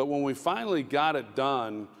 But when we finally got it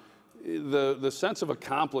done, the sense of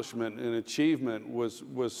accomplishment and achievement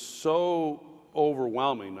was so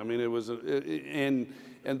overwhelming. I mean, it was,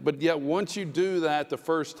 but yet once you do that the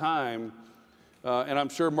first time, and I'm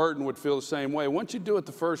sure Merton would feel the same way. Once you do it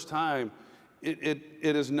the first time, it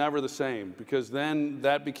is never the same, because then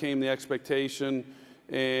that became the expectation.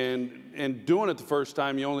 And doing it the first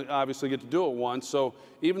time, you only obviously get to do it once. So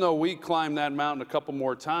even though we climbed that mountain a couple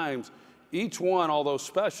more times, each one, although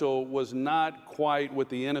special, was not quite with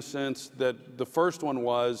the innocence that the first one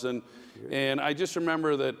was. And I just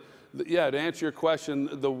remember that, to answer your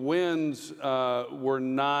question, the wins were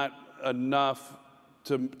not enough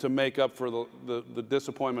to make up for the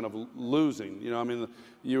disappointment of losing. You know, I mean,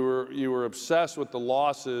 you were obsessed with the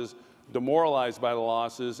losses, demoralized by the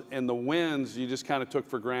losses, and the wins you just kind of took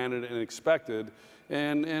for granted and expected.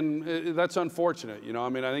 And that's unfortunate, you know. I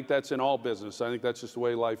mean, I think that's in all business. I think that's just the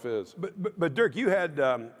way life is. But Dirk, you had,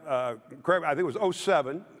 I think it was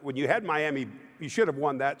 '07, when you had Miami, you should have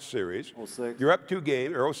won that series. '06. You're up 2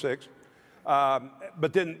 games, or '06.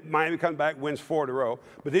 But then Miami comes back, wins 4 in a row.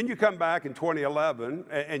 But then you come back in 2011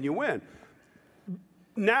 and you win.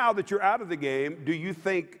 Now that you're out of the game, do you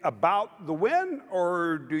think about the win,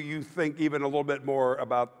 or do you think even a little bit more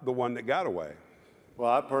about the one that got away? Well,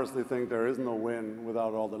 I personally think there is no win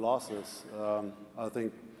without all the losses. I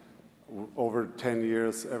think over 10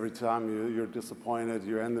 years, every time you're disappointed,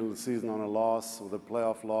 you're ending the season on a loss, with a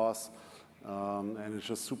playoff loss, and it's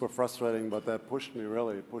just super frustrating, but that pushed me,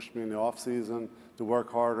 really. It pushed me in the off season to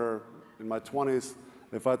work harder. In my 20s,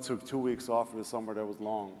 if I took 2 weeks off in the summer, that was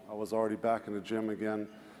long. I was already back in the gym again,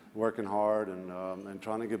 working hard and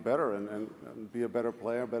trying to get better and be a better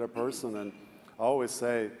player, a better person. And I always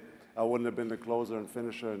say I wouldn't have been the closer and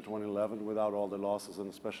finisher in 2011 without all the losses, and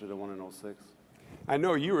especially the one in 06. I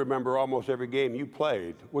know you remember almost every game you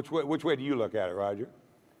played. Which way do you look at it, Roger?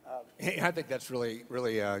 I think that's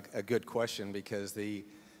really a good question, because we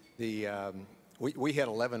had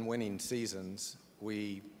 11 winning seasons.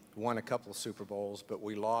 We won a couple of Super Bowls, but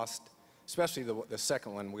we lost, especially the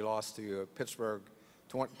second one. We lost to Pittsburgh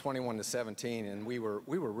 21-17, and we were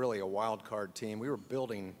really a wild card team. We were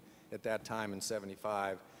building at that time in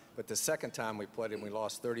 '75, but the second time we played them, we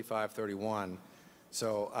lost 35-31.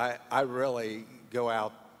 So I really go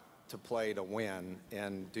out to play to win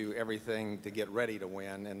and do everything to get ready to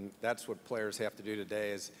win, and that's what players have to do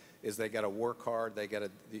today. Is they got to work hard. They got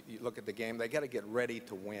to look at the game. They got to get ready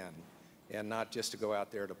to win, and not just to go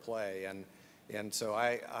out there to play. And so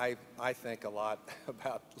I think a lot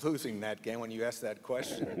about losing that game. When you ask that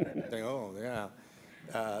question, I think, oh yeah,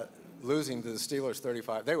 losing to the Steelers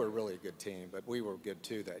 35. They were really a good team, but we were good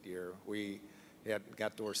too that year. We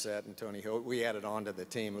got Dorsett and Tony Hill. We added on to the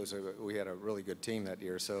team. We had a really good team that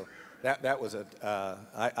year. So that was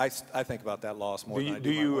I think about that loss more than I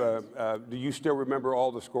do. Do you still remember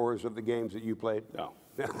all the scores of the games that you played? No.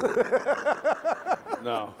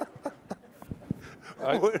 No.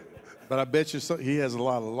 But I bet you he has a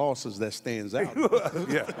lot of losses that stands out.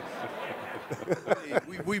 Yeah.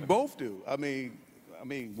 we both do. I mean,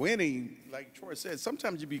 winning, like Troy said,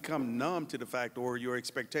 sometimes you become numb to the fact, or your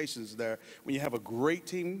expectations there. When you have a great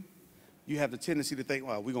team, you have the tendency to think,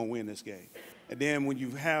 well, we're going to win this game. And then when you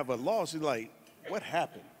have a loss, you're like, what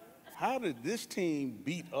happened? How did this team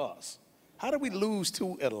beat us? How did we lose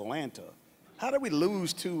to Atlanta? How did we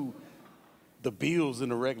lose to the Bills in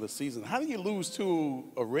the regular season? How do you lose to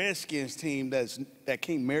a Redskins team that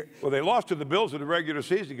came? Well, they lost to the Bills in the regular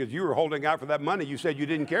season because you were holding out for that money you said you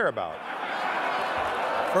didn't care about.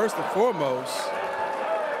 First and foremost,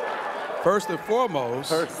 You just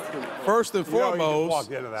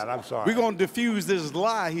walked into that. I'm sorry. we're going to diffuse this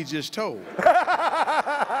lie he just told.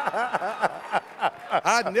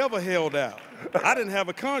 I never held out. I didn't have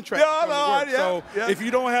a contract. So if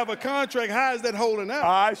you don't have a contract, how is that holding out?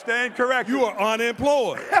 I stand corrected. You are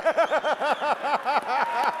unemployed.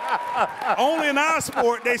 Only in our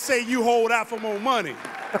sport, they say you hold out for more money.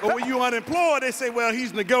 But when you're unemployed, they say, well,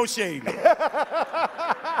 he's negotiating.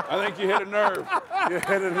 I think you hit a nerve. You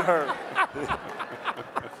hit a nerve.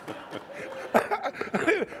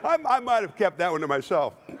 I might have kept that one to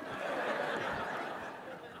myself.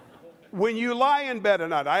 When you lie in bed at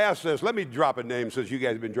night, I asked this, let me drop a name since you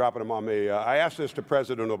guys have been dropping them on me. I asked this to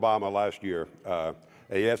President Obama last year.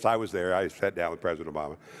 Yes, I was there. I sat down with President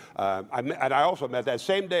Obama. And I also met, that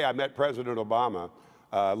same day I met President Obama.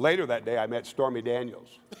 Later that day I met Stormy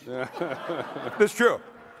Daniels. That's true.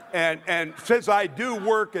 And since I do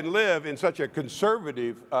work and live in such a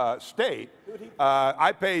conservative state,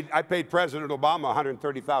 I paid President Obama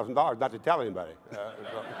 $130,000 not to tell anybody.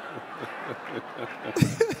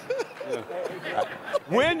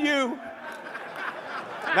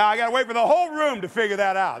 Now I got to wait for the whole room to figure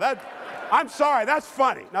that out. I'm sorry, that's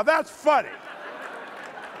funny. Now that's funny.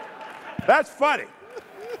 That's funny.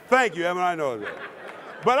 Thank you, Emma. I know that.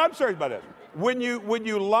 But I'm serious about this. When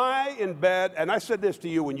you lie in bed, and I said this to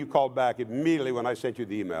you when you called back immediately when I sent you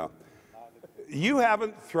the email, you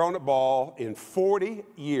haven't thrown a ball in 40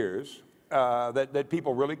 years that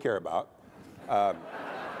people really care about.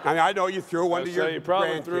 I mean, I know you threw one to your you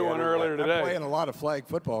probably threw one earlier today. I'm playing a lot of flag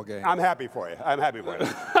football games. I'm happy for you. I'm happy for you.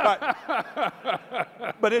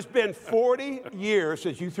 But it's been 40 years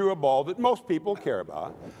since you threw a ball that most people care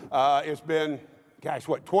about. It's been, gosh,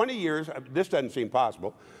 what, 20 years? This doesn't seem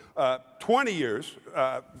possible. 20 years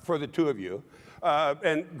for the two of you.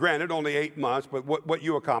 And granted, only 8 months, but what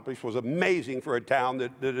you accomplished was amazing for a town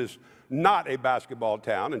that is not a basketball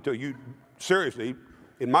town until you seriously,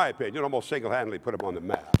 in my opinion, almost single-handedly put them on the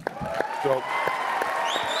map. So,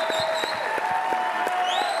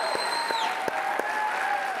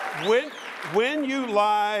 when you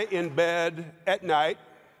lie in bed at night,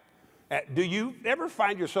 do you ever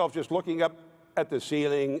find yourself just looking up at the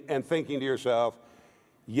ceiling and thinking to yourself,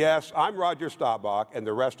 yes, I'm Roger Staubach, and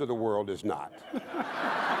the rest of the world is not?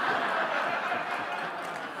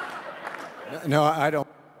 No, I don't.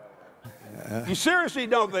 You seriously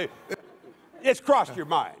don't think it's crossed your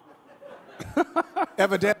mind?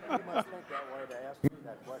 Evidently.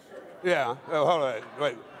 Yeah. Oh, hold on.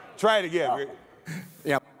 Wait. Try it again.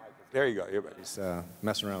 Yeah. There you go. He's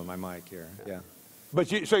messing around with my mic here. Yeah. But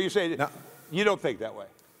so you say No. you don't think that way?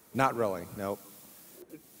 Not really. Nope.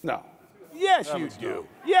 No. Yes, you do.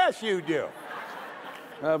 Yes, you do.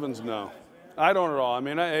 Heavens, no. I don't at all. I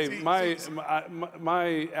mean,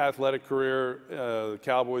 my athletic career,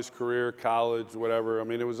 Cowboys career, college, whatever. I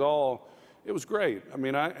mean, it was great. I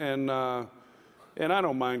mean, and I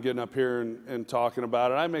don't mind getting up here and talking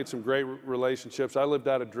about it. I made some great relationships. I lived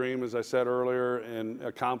out a dream, as I said earlier, and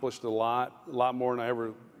accomplished a lot more than I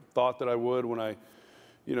ever thought that I would when I,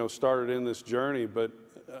 started in this journey. But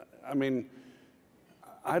I mean,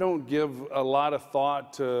 I don't give a lot of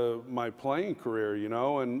thought to my playing career,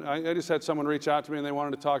 and I just had someone reach out to me and they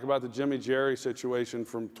wanted to talk about the Jimmy Jerry situation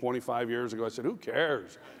from 25 years ago. I said, who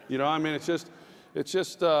cares? I mean, it's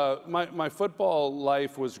just my football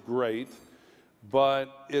life was great,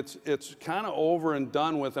 but it's kind of over and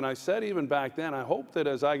done with. And I said even back then, I hope that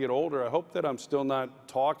as I get older, I hope that I'm still not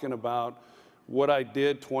talking about what I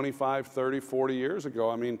did 25, 30, 40 years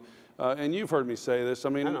ago. I mean, and you've heard me say this. I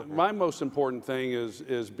mean, my most important thing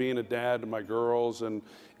is being a dad to my girls, and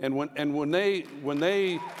when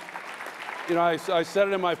they, I said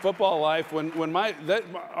it in my football life. When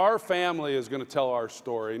our family is going to tell our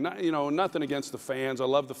story. Nothing against the fans. I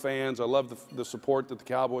love the fans. I love the support that the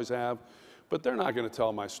Cowboys have, but they're not going to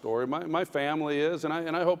tell my story. My family is, and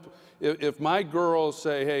I hope if my girls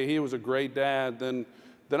say, hey, he was a great dad, then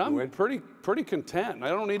I'm pretty content. I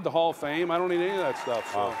don't need the Hall of Fame. I don't need any of that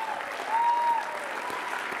stuff. So.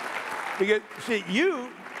 Because, see, you,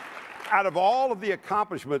 out of all of the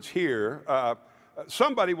accomplishments here,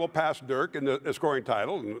 somebody will pass Dirk in the scoring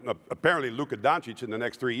title, and apparently Luka Doncic in the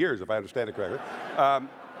next 3 years, if I understand it correctly.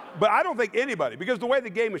 But I don't think anybody, because the way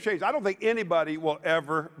the game has changed, I don't think anybody will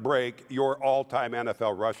ever break your all-time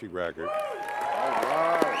NFL rushing record.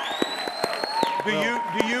 Do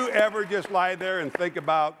you ever just lie there and think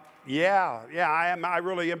about, I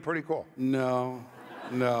really am pretty cool? No.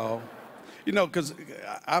 Because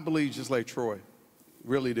I believe just like Troy,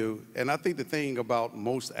 really do. And I think the thing about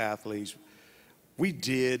most athletes, we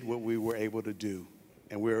did what we were able to do,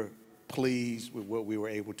 and we're pleased with what we were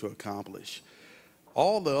able to accomplish.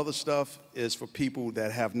 All the other stuff is for people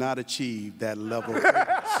that have not achieved that level of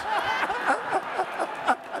greatness.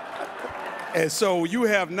 And so you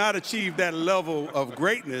have not achieved that level of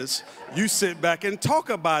greatness, you sit back and talk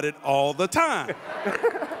about it all the time.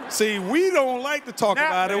 See, we don't like to talk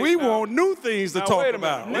about it. We want new things to talk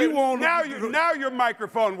about. Now your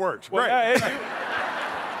microphone works. Well, great.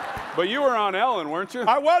 But you were on Ellen, weren't you?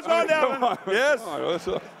 I was on Ellen. Yes.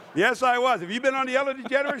 Yes, I was. Have you been on the Ellen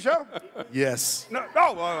DeGeneres show? Yes. No.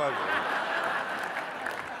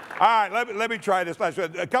 All right, let me try this last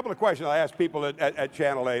one. A couple of questions I asked people at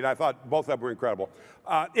Channel 8. I thought both of them were incredible.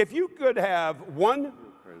 If you could have one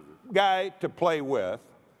guy to play with,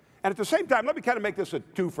 and at the same time, let me kind of make this a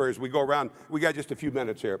twofer as we go around. We got just a few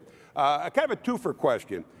minutes here. Kind of a twofer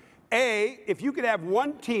question. A, if you could have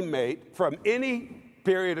one teammate from any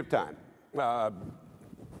period of time,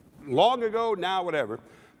 long ago, now, whatever,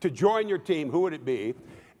 to join your team, who would it be?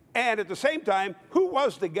 And at the same time, who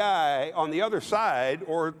was the guy on the other side,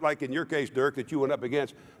 or like in your case, Dirk, that you went up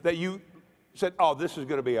against, that you said, oh, this is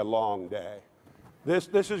going to be a long day.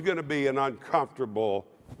 This is going to be an uncomfortable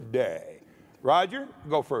day. Roger,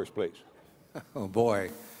 go first, please. Oh,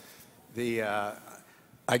 boy. I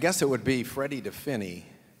guess it would be Freddie DeFinney.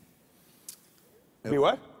 Be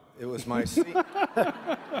what? It was my senior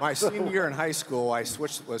year in high school. I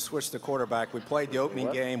switched to quarterback. We played the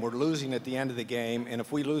opening game. We're losing at the end of the game, and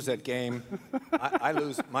if we lose that game, I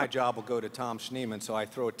lose. My job will go to Tom Schneeman. So I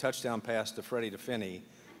throw a touchdown pass to Freddie DeFinney,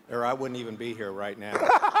 or I wouldn't even be here right now.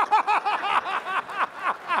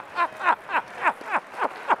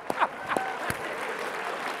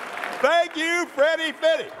 Thank you, Freddie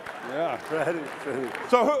Finney. Yeah. Freddie.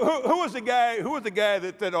 So who was the guy? Who was the guy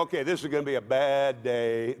that said, "Okay, this is going to be a bad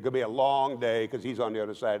day. It's going to be a long day because he's on the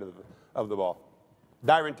other side of the ball"?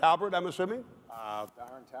 Dyron Talbert, I'm assuming.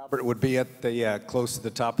 Dyron Talbert would be at the close to the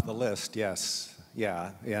top of the list. Yes.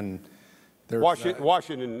 Yeah. And there's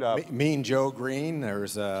Washington. Mean Joe Green.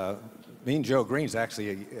 There's Mean Joe Green's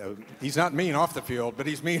actually he's not mean off the field, but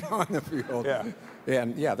he's mean on the field. Yeah.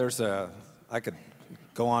 And yeah, there's I could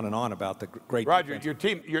go on and on about the great. Roger,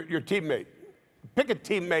 defense. your teammate. Pick a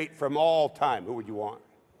teammate from all time. Who would you want?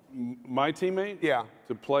 My teammate? Yeah.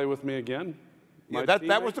 To play with me again? Yeah,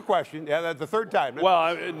 that was the question. Yeah, that's the third time.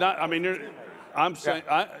 Well, I'm saying,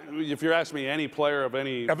 if you're asking me any player of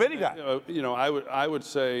any time, I would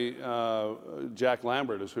say Jack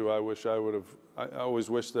Lambert is who I wish I would have. I always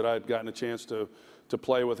wish that I had gotten a chance to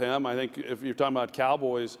play with him. I think if you're talking about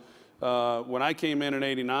Cowboys, when I came in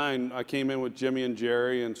 '89, I came in with Jimmy and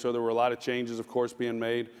Jerry, and so there were a lot of changes, of course, being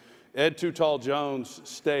made. Ed Too Tall Jones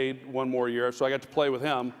stayed one more year, so I got to play with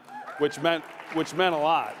him. which meant a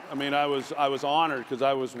lot. I mean, I was honored because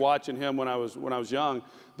I was watching him when I was young.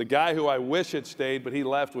 The guy who I wish had stayed, but he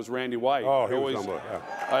left, was Randy White. Oh, he was unbelievable.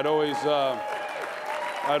 Yeah.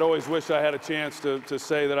 I'd always wish I had a chance to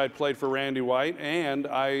say that I'd played for Randy White, and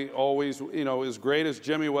I always, you know, as great as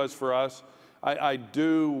Jimmy was for us, I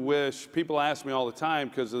do wish, people ask me all the time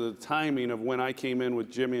because of the timing of when I came in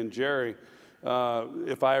with Jimmy and Jerry,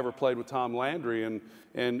 if I ever played with Tom Landry, and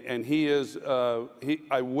he is,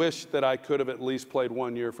 I wish that I could have at least played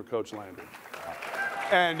 1 year for Coach Landry.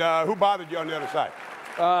 And who bothered you on the other side?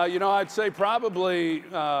 You know, I'd say probably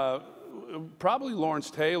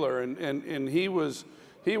Lawrence Taylor, and he was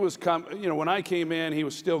you know, when I came in, he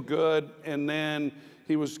was still good, and then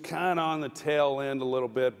he was kind of on the tail end a little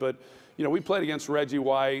bit. But, you know, we played against Reggie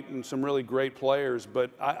White and some really great players,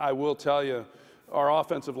 but I will tell you, our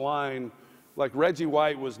offensive line, like Reggie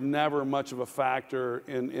White was never much of a factor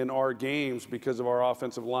in our games because of our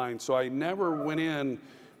offensive line. So I never went in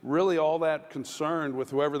really all that concerned with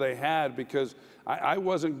whoever they had because I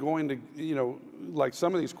wasn't going to, you know, like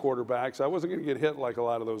some of these quarterbacks, I wasn't going to get hit like a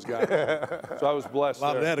lot of those guys. So I was blessed. A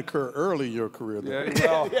lot of that occurred early in your career, though. Yeah,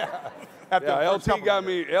 well, Yeah, LT got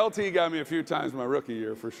me a few times my rookie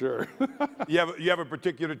year for sure. You have a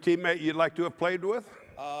particular teammate you'd like to have played with?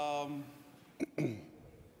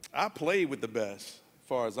 I played with the best, as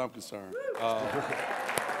far as I'm concerned.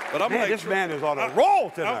 But I'm Man, like this man is on a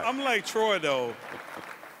roll tonight. I'm like Troy, though.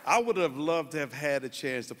 I would have loved to have had a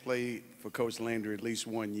chance to play for Coach Landry at least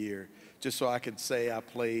 1 year, just so I could say I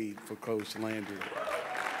played for Coach Landry.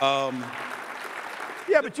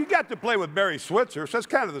 Yeah, but you got to play with Barry Switzer, so it's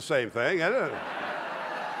kind of the same thing, isn't it?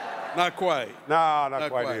 Not quite. No, not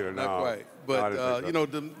quite either. Not No. quite. But, you know,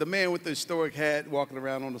 the man with the historic hat walking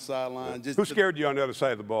around on the sideline. Who scared you on the other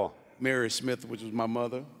side of the ball? Mary Smith, which was my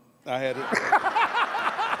mother. I had it.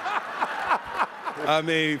 I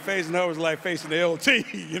mean, facing her was like facing the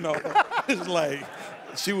LT, you know. It's like,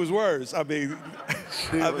 she was worse. I mean,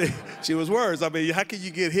 she was worse. I mean, how can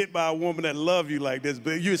you get hit by a woman that loves you like this?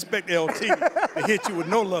 But you expect LT to hit you with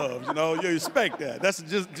no love, you know? You expect that. That's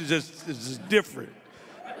it's just different.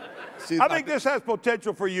 I think this has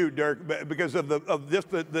potential for you, Dirk, because of the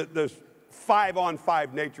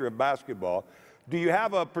 5-on-5 nature of basketball. Do you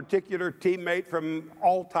have a particular teammate from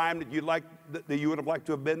all time that you would have liked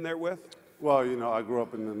to have been there with? Well, you know, I grew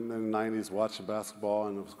up in the 90s watching basketball,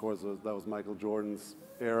 and of course that was Michael Jordan's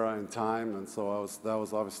era and time, and so that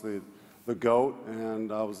was obviously the GOAT,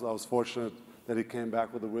 and I was fortunate that he came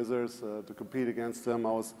back with the Wizards to compete against him.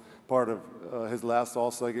 I was part of his last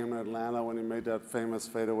All-Star game in Atlanta when he made that famous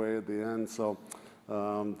fadeaway at the end, so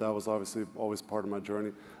that was obviously always part of my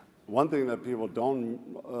journey. One thing that people don't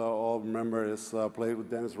all remember is I played with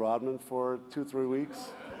Dennis Rodman for 2-3 weeks.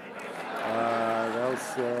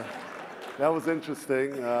 That was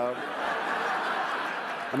interesting. I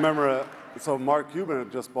remember, so Mark Cuban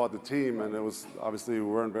had just bought the team, and it was obviously we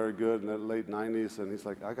weren't very good in the late 90s, and he's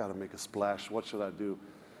like, I got to make a splash. What should I do?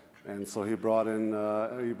 And so he brought in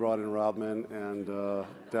Rodman, and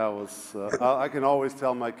that was. I can always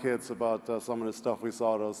tell my kids about some of the stuff we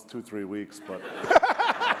saw those 2-3 weeks, but.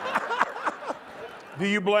 Do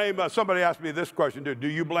you blame? Somebody asked me this question. Do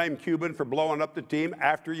you blame Cuban for blowing up the team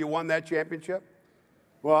after you won that championship?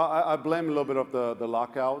 Well, I blame a little bit of the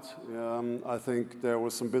lockout. I think there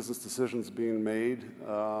was some business decisions being made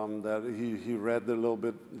that he read a little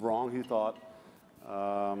bit wrong, he thought.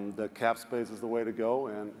 That cap space is the way to go,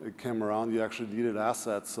 and it came around. You actually needed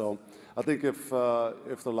assets. So I think if the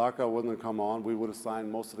lockout wouldn't have come on, we would have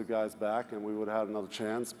signed most of the guys back, and we would have had another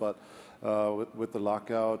chance. But with the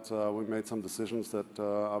lockout, we made some decisions that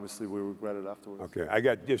obviously we regretted afterwards. Okay, I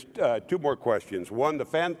got just 2 more questions. One, the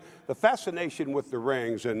fascination with the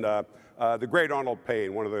rings, and the great Arnold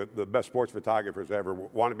Payne, one of the best sports photographers ever,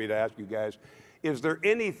 wanted me to ask you guys, is there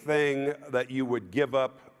anything that you would give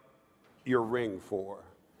up your ring for?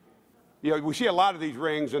 You know, we see a lot of these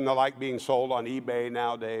rings and the like being sold on eBay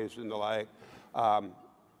nowadays and the like.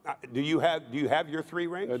 Do you have your 3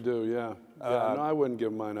 rings? I do, yeah. No, I wouldn't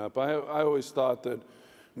give mine up. I always thought that,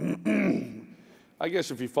 I guess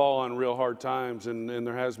if you fall on real hard times, and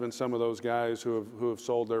there has been some of those guys who have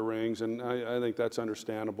sold their rings, and I think that's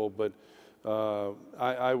understandable, but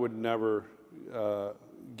I would never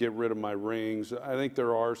get rid of my rings. I think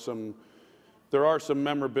there are some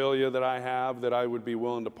memorabilia that I have that I would be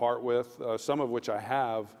willing to part with, some of which I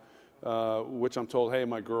have, which I'm told, hey,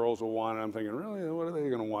 my girls will want it. I'm thinking, really, what are they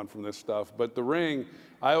going to want from this stuff? But the ring,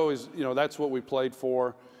 I always, you know, that's what we played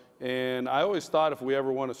for. And I always thought if we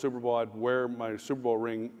ever won a Super Bowl, I'd wear my Super Bowl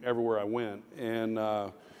ring everywhere I went. And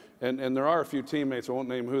And there are a few teammates, I won't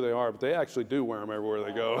name who they are, but they actually do wear them everywhere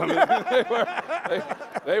they go. I mean,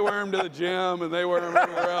 they wear them to the gym, and they wear them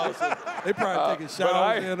everywhere else. And, They probably taking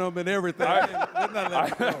showers in them and everything. They're not letting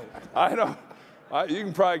them go. I don't. You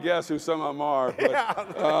can probably guess who some of them are,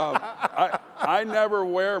 but I never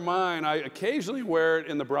wear mine. I occasionally wear it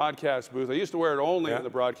in the broadcast booth. I used to wear it only in the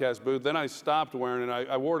broadcast booth. Then I stopped wearing it.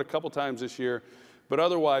 I wore it a couple times this year. But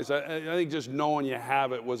otherwise, I think just knowing you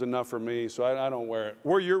have it was enough for me, so I don't wear it.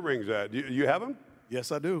 Where are your rings at? You have them?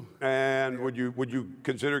 Yes, I do. And would you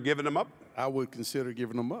consider giving them up? I would consider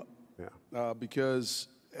giving them up. Yeah. Because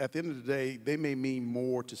at the end of the day, they may mean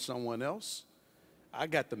more to someone else. I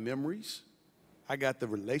got the memories. I got the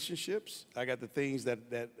relationships. I got the things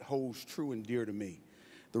that holds true and dear to me.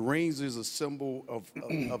 The rings is a symbol of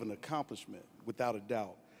an accomplishment, without a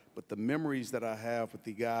doubt. But the memories that I have with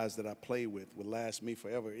the guys that I play with will last me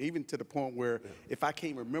forever, even to the point where if I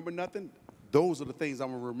can't remember nothing, those are the things I'm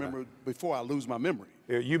going to remember before I lose my memory.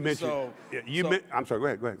 Yeah, you mentioned, I'm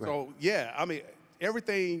sorry, go ahead. So, yeah, I mean,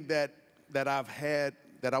 everything that I've had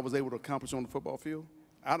that I was able to accomplish on the football field,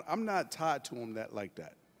 I'm not tied to them like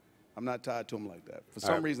that. I'm not tied to them like that. For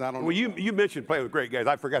some reason, I don't know. Well, you mentioned playing with great guys.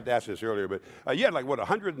 I forgot to ask this earlier, but you had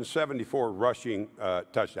 174 rushing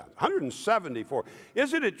touchdowns. 174.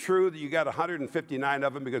 Isn't it true that you got 159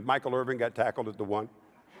 of them because Michael Irvin got tackled at the one?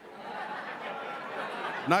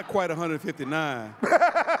 Not quite 159.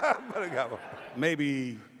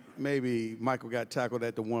 Maybe Michael got tackled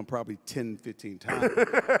at the one probably 10, 15 times.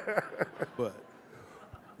 But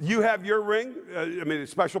you have your ring? I mean, a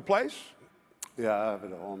special place? Yeah, I have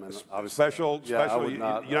it at home. And Special? You're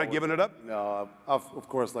not giving it up? No, of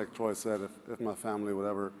course, like Troy said, if my family would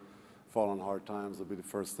ever fall on hard times, it'd be the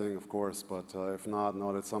first thing, of course. But if not,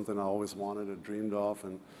 no, that's something I always wanted and dreamed of,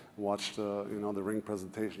 and watched, the ring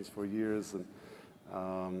presentations for years, and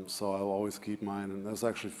so I'll always keep mine. And that's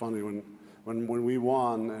actually funny when we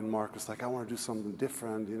won, and Mark was like, I want to do something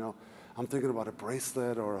different. I'm thinking about a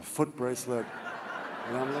bracelet or a foot bracelet,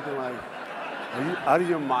 and I'm looking like, are you out of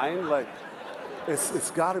your mind? Like. It's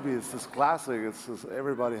got to be. It's this classic. It's just,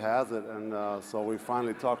 everybody has it, and so we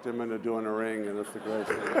finally talked him into doing a ring, and it's the greatest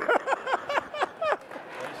thing.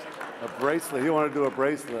 A bracelet. He wanted to do a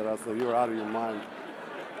bracelet. I said, "You're out of your mind."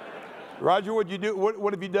 Roger, what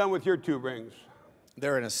have you done with your two rings?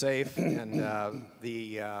 They're in a safe, and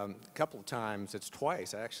the couple of times, it's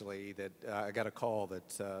twice actually, that I got a call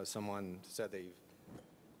that someone said they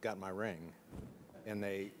got my ring. And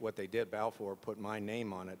what they did, Balfour put my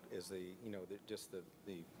name on it as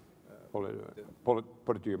Put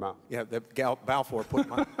it to your mouth. Yeah, Balfour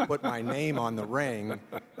put my name on the ring,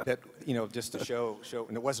 that just to show,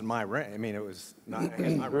 and it wasn't my ring. I mean, it was not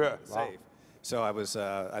my ring. It was safe. So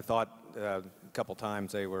I thought a couple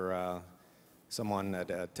times they were someone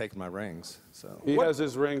had taken my rings. So he has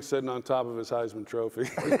his ring sitting on top of his Heisman Trophy.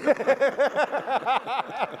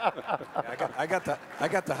 I got the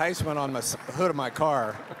Heisman on the hood of my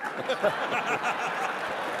car.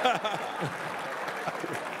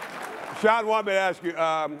 Sean, want me to ask you,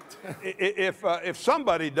 if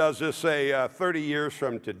somebody does this, say, 30 years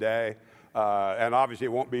from today, and obviously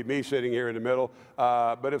it won't be me sitting here in the middle,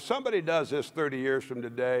 but if somebody does this 30 years from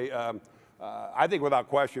today, I think without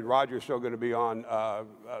question, Roger's still going to be on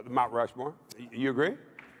Mount Rushmore. You agree?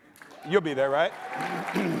 You'll be there, right?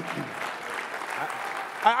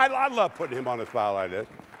 I love putting him on the spot like this.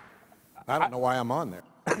 I don't know why I'm on there.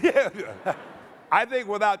 I think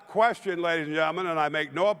without question, ladies and gentlemen, and I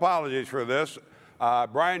make no apologies for this,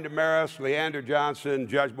 Brian Damaris, Leander Johnson,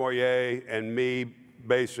 Judge Moyer, and me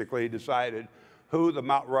basically decided who the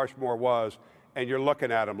Mount Rushmore was, and you're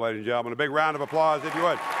looking at him, ladies and gentlemen. A big round of applause, if you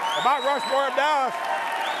would. The Mount Rushmore of Dallas.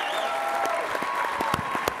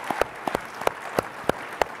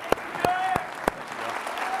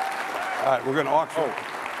 All right, we're going to auction.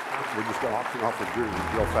 We're just going to auction off the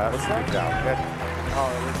jerseys real fast. Let's get down, okay?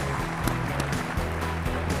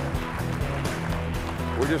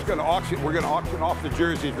 We're just going to auction. We're going to auction off the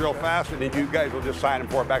jerseys real fast, and then you guys will just sign them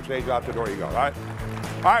for it backstage. Out the door you go. All right.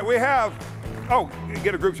 All right. We have. Oh,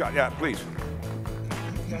 get a group shot. Yeah, please.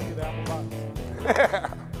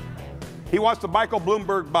 He wants the Michael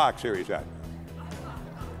Bloomberg box. Here he's at.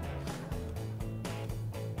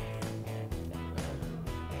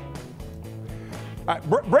 All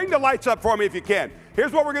right, bring the lights up for me if you can.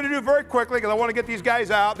 Here's what we're going to do very quickly, because I want to get these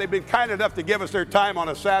guys out. They've been kind enough to give us their time on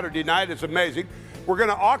a Saturday night. It's amazing. We're going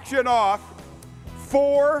to auction off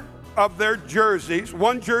 4 of their jerseys,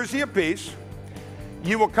 1 jersey apiece.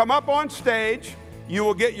 You will come up on stage. You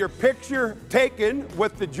will get your picture taken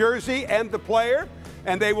with the jersey and the player,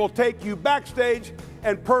 and they will take you backstage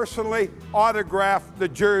and personally autograph the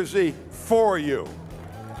jersey for you.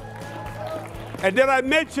 And did I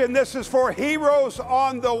mention this is for Heroes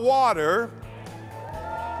on the Water?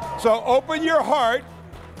 So open your heart.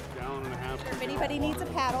 If anybody needs a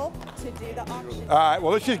paddle to do the auction. All right,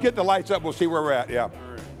 well, let's just get the lights up. We'll see where we're at, yeah.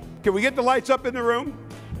 Can we get the lights up in the room?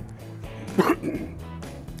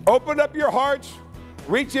 Open up your hearts,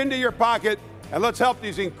 reach into your pocket, and let's help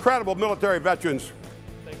these incredible military veterans.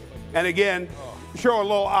 And again, show a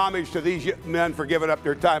little homage to these men for giving up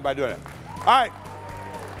their time by doing it. All right.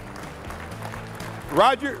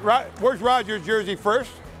 Roger, where's Roger's jersey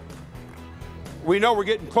first? We know we're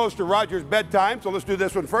getting close to Roger's bedtime, so let's do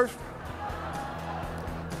this one first.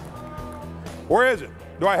 Where is it?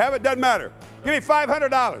 Do I have it? Doesn't matter. Give me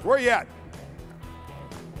 $500. Where you at?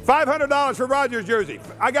 $500 for Roger's jersey.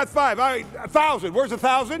 I got five. All right, 1,000. Where's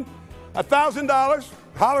 1,000? $1,000.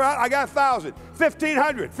 Holler out. I got 1,000.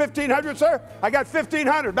 1,500. 1,500, sir. I got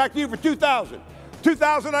 1,500. Back to you for 2,000.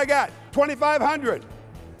 2,000. I got 2,500.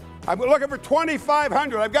 I'm looking for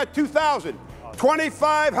 2,500. I've got 2,000.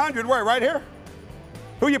 2,500. Where? Right here?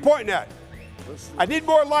 Who you pointing at? I need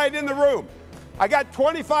more light in the room. I got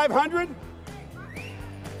 2,500.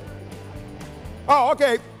 Oh,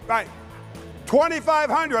 okay. Right.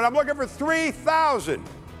 2,500. I'm looking for 3,000.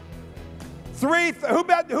 Who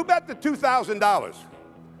bet the $2,000?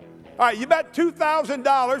 All right, you bet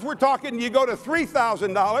 $2,000. We're talking, you go to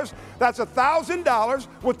 $3,000. That's $1,000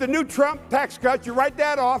 with the new Trump tax cut. You write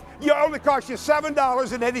that off. You only cost you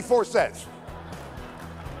 $7.84.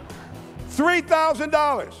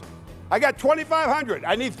 $3,000. I got 2,500.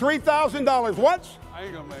 I need $3,000 once. I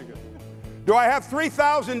ain't gonna make it. Do I have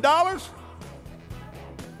 $3,000?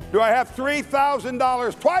 Do I have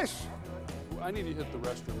 $3,000 twice? I need to hit the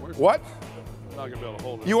restroom. Where's What? I'm not gonna be able to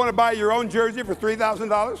hold it. You want to buy your own jersey for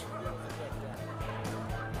 $3,000?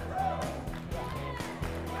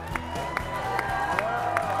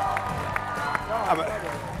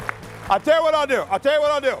 I'll tell you what I'll do. I'll tell you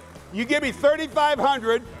what I'll do. You give me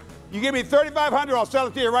 $3,500. You give me $3,500. I'll sell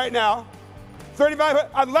it to you right now. $3,500,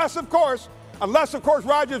 unless of course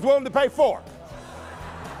Roger's willing to pay $4,000.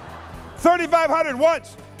 $3,500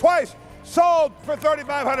 once, twice, sold for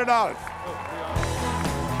 $3,500.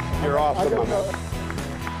 You're awesome, my man.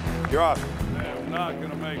 You're awesome. I'm not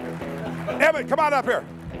gonna make it. Emmitt, come on up here.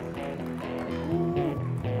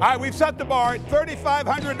 All right, we've set the bar at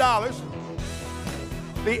 $3,500.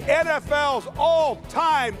 The NFL's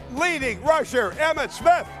all-time leading rusher, Emmitt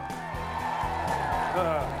Smith.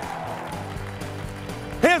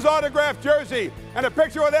 His autographed jersey and a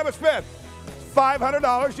picture with Emmitt Smith.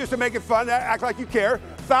 $500 just to make it fun, act like you care.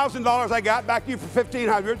 $1,000 I got, back to you for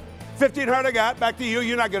 $1,500. $1,500 I got, back to you.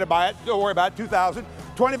 You're not gonna buy it, don't worry about it. $2,000.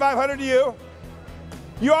 $2,500 to you.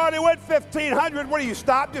 You already went $1,500. What do you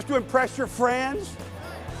stop just to impress your friends?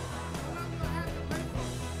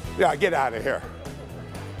 Yeah, get out of here.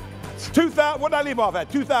 2,000. What did I leave off at?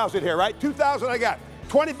 2,000 here, right? 2,000 I got.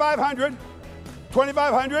 2,500.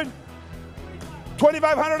 2,500.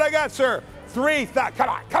 2,500 I got, sir. 3,000. Come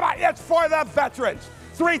on. It's for the veterans.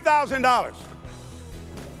 $3,000.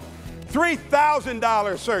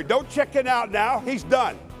 $3,000, sir. Don't chicken out now. He's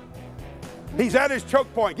done. He's at his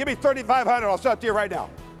choke point. Give me $3,500. I'll sell it to you right now.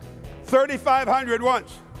 $3,500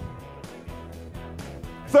 once.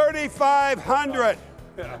 $3,500.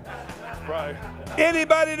 Yeah, right.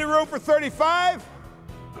 Anybody in the room for $35,000?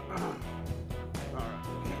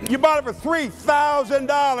 You bought it for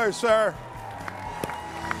 $3,000, sir.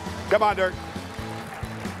 Come on, Dirk.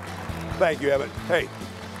 Thank you, Emmitt. Hey,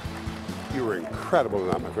 you were incredible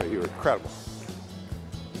tonight, my friend. You were incredible.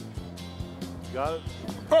 Got it?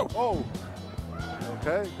 Oh.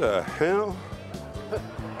 Okay. The hell?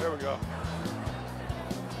 There we go.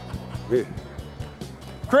 Yeah.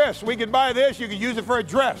 Chris, we could buy this. You could use it for a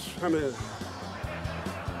dress. I mean,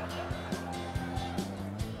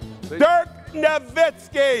 Dirk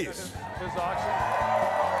Nowitzki's. His auction.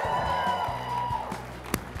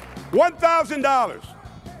 $1,000.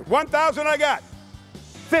 1,000 I got.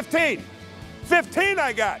 15. 15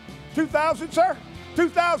 I got. 2,000, sir?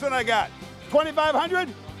 2,000 I got. 2,500?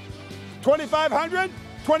 2,500?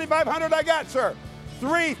 2,500 I got, sir.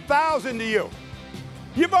 3,000 to you.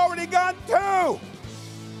 You've already gone 2.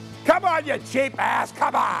 Come on, you cheap ass,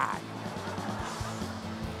 come on.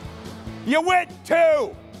 You went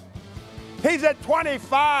 2. He's at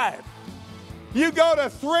 25. You go to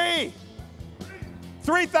 3.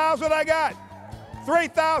 3,000 I got.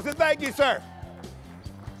 3,000, thank you, sir.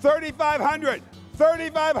 3,500.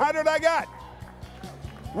 3,500 I got.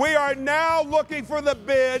 We are now looking for the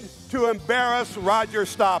bid to embarrass Roger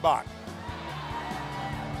Staubach.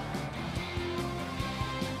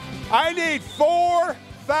 I need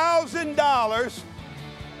 $4,000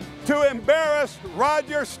 to embarrass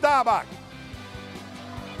Roger Staubach.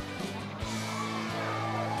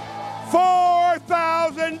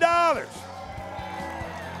 $4,000.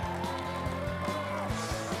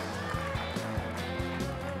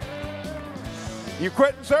 You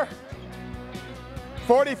quitting, sir?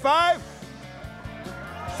 45?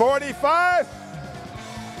 45?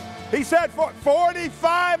 He said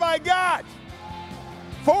 45 I got.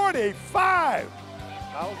 45.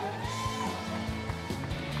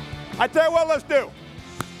 I tell you what, let's do.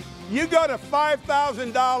 You go to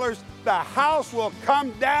 $5,000, the house will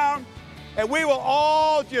come down, and we will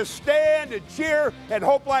all just stand and cheer and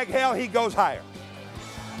hope like hell he goes higher.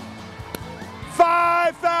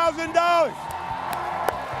 $5,000.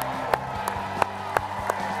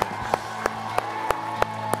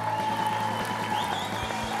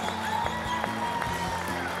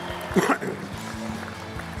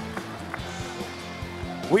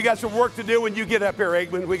 We got some work to do when you get up here,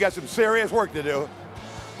 Aikman. We got some serious work to do.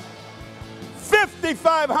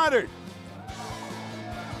 5,500.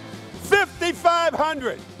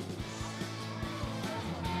 5,500.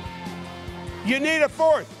 You need a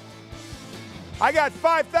fourth. I got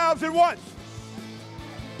 5,000 once.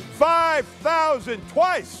 5,000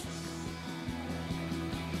 twice.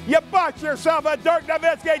 You bought yourself a Dirk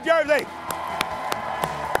Nowitzki jersey.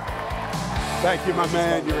 Thank you, my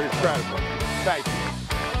man. You're incredible. Thank you.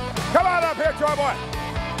 Come on up here, Troy Boy.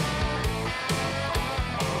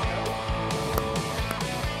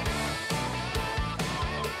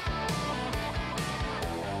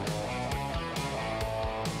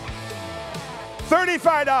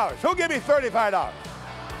 $35. Who'll give me $35?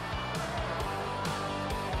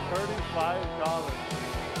 $35.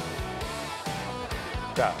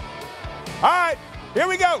 Yeah. All right, here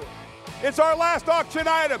we go. It's our last auction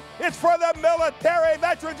item. It's for the military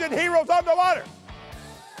veterans and heroes on the water.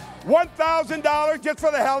 $1,000 just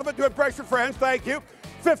for the hell of it to impress your friends. Thank you.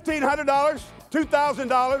 $1,500,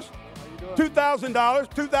 $2,000, $2,000,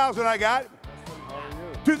 $2,000 I got.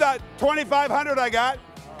 $2,500 I got.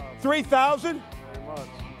 $3,000.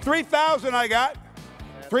 $3,000 I got.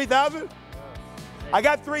 $3,000. I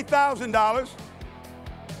got $3,000.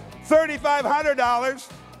 $3,500.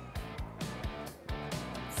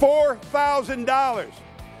 $4,000.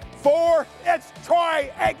 It's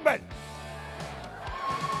Troy Aikman.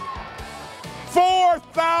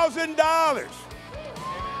 $4,000.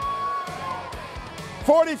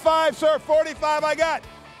 45, sir. 45 I got.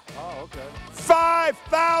 Oh, okay.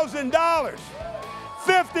 $5,000.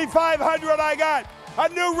 5,500 I got. A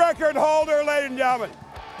new record holder, ladies and gentlemen.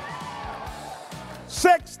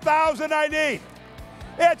 6,000 I need.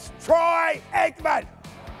 It's Troy Aikman.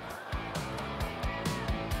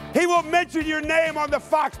 He will mention your name on the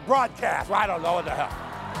Fox broadcast. Well, I don't know what the hell.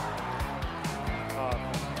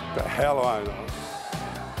 The hell do I know?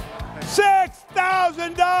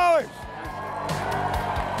 $6,000.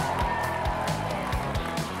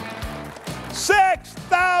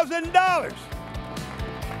 $6,000.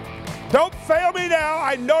 Don't fail me now.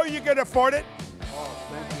 I know you can afford it.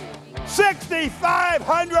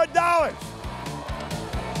 $6,500.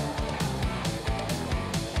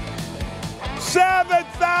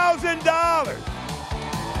 $7,000.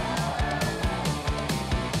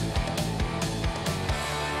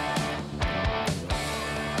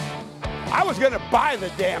 I was going to buy the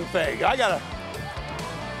damn thing. I got to.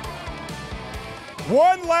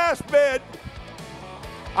 One last bid.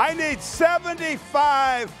 I need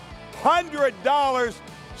 $7,500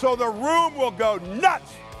 so the room will go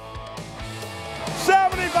nuts.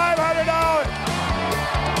 $7,500.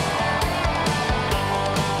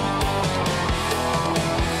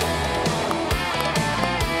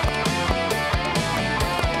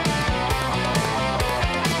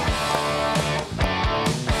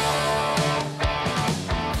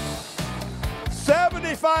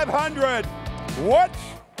 $7,500. What?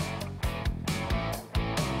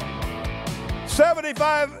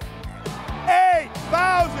 75.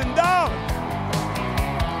 $8,000.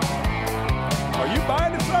 Are you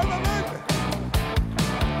buying this son of a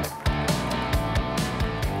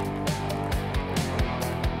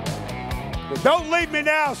bitch? Don't leave me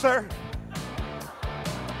now, sir.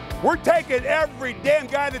 We're taking every damn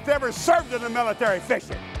guy that's ever served in the military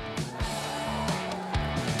fishing.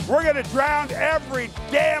 We're going to drown every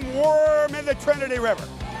damn worm in the Trinity River.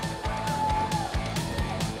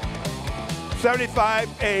 75,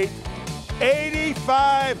 8,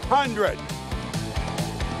 8,500.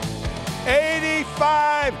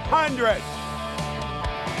 8,500.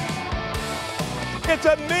 It's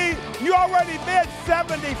a you already bid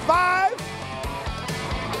 75?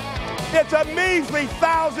 It's a measly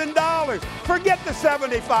 $1,000. Forget the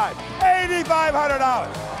 75. $8,500.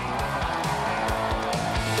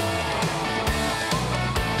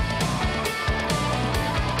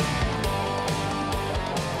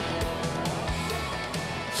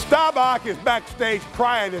 Staubach is backstage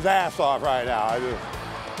crying his ass off right now.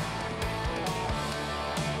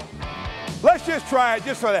 Let's just try it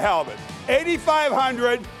just for the hell of it.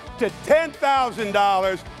 $8,500 to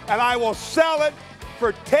 $10,000, and I will sell it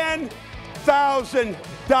for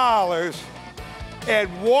 $10,000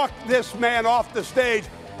 and walk this man off the stage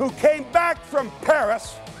who came back from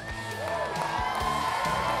Paris.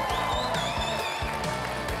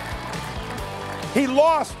 He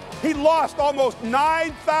lost almost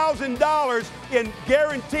 $9,000 in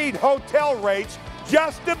guaranteed hotel rates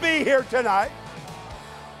just to be here tonight.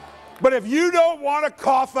 But if you don't want to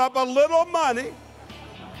cough up a little money,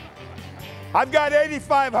 I've got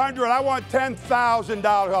 $8,500. I want $10,000.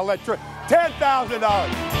 I'll let you. $10,000.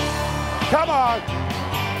 Come on.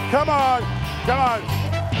 Come on. Come on.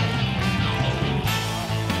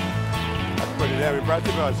 That's pretty damn impressive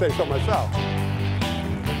if I say so myself.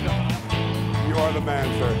 You are the man,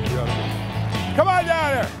 sir. You are the man. Come on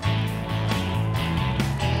down here.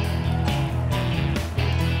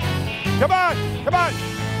 Come on. Come on.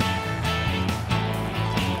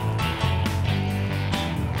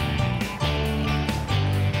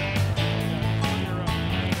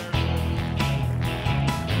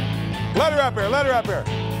 Let her up here. Let her up here.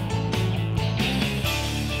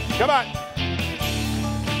 Come on.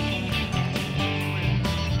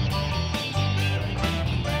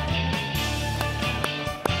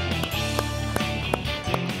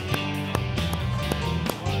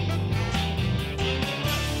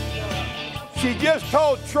 She just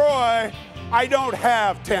told Troy, I don't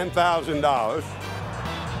have $10,000.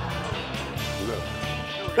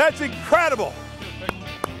 That's incredible.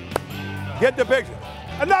 Get the picture.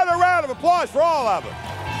 Another round of applause for all of them.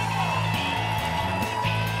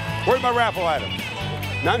 Where's my raffle item?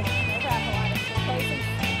 None? No raffle items.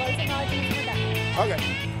 Closing arguments for that. Okay.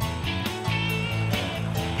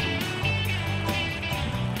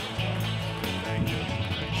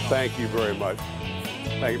 Thank you very much.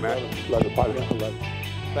 Thank you, man. Love the podcast.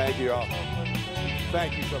 Thank you all.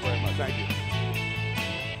 Thank you so very much. Thank you.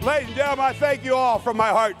 Ladies and gentlemen, I thank you all from my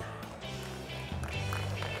heart.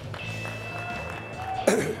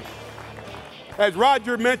 As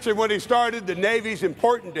Roger mentioned when he started, the Navy's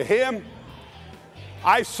important to him.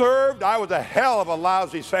 I served. I was a hell of a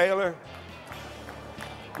lousy sailor.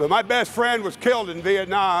 But my best friend was killed in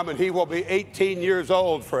Vietnam, and he will be 18 years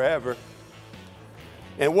old forever.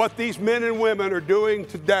 And what these men and women are doing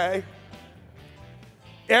today,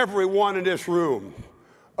 everyone in this room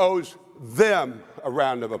owes them a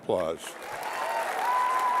round of applause.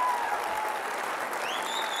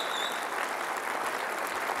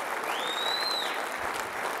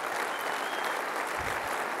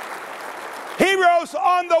 Heroes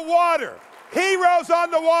on the water. Heroes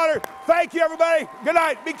on the water. Thank you, everybody. Good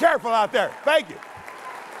night. Be careful out there. Thank you.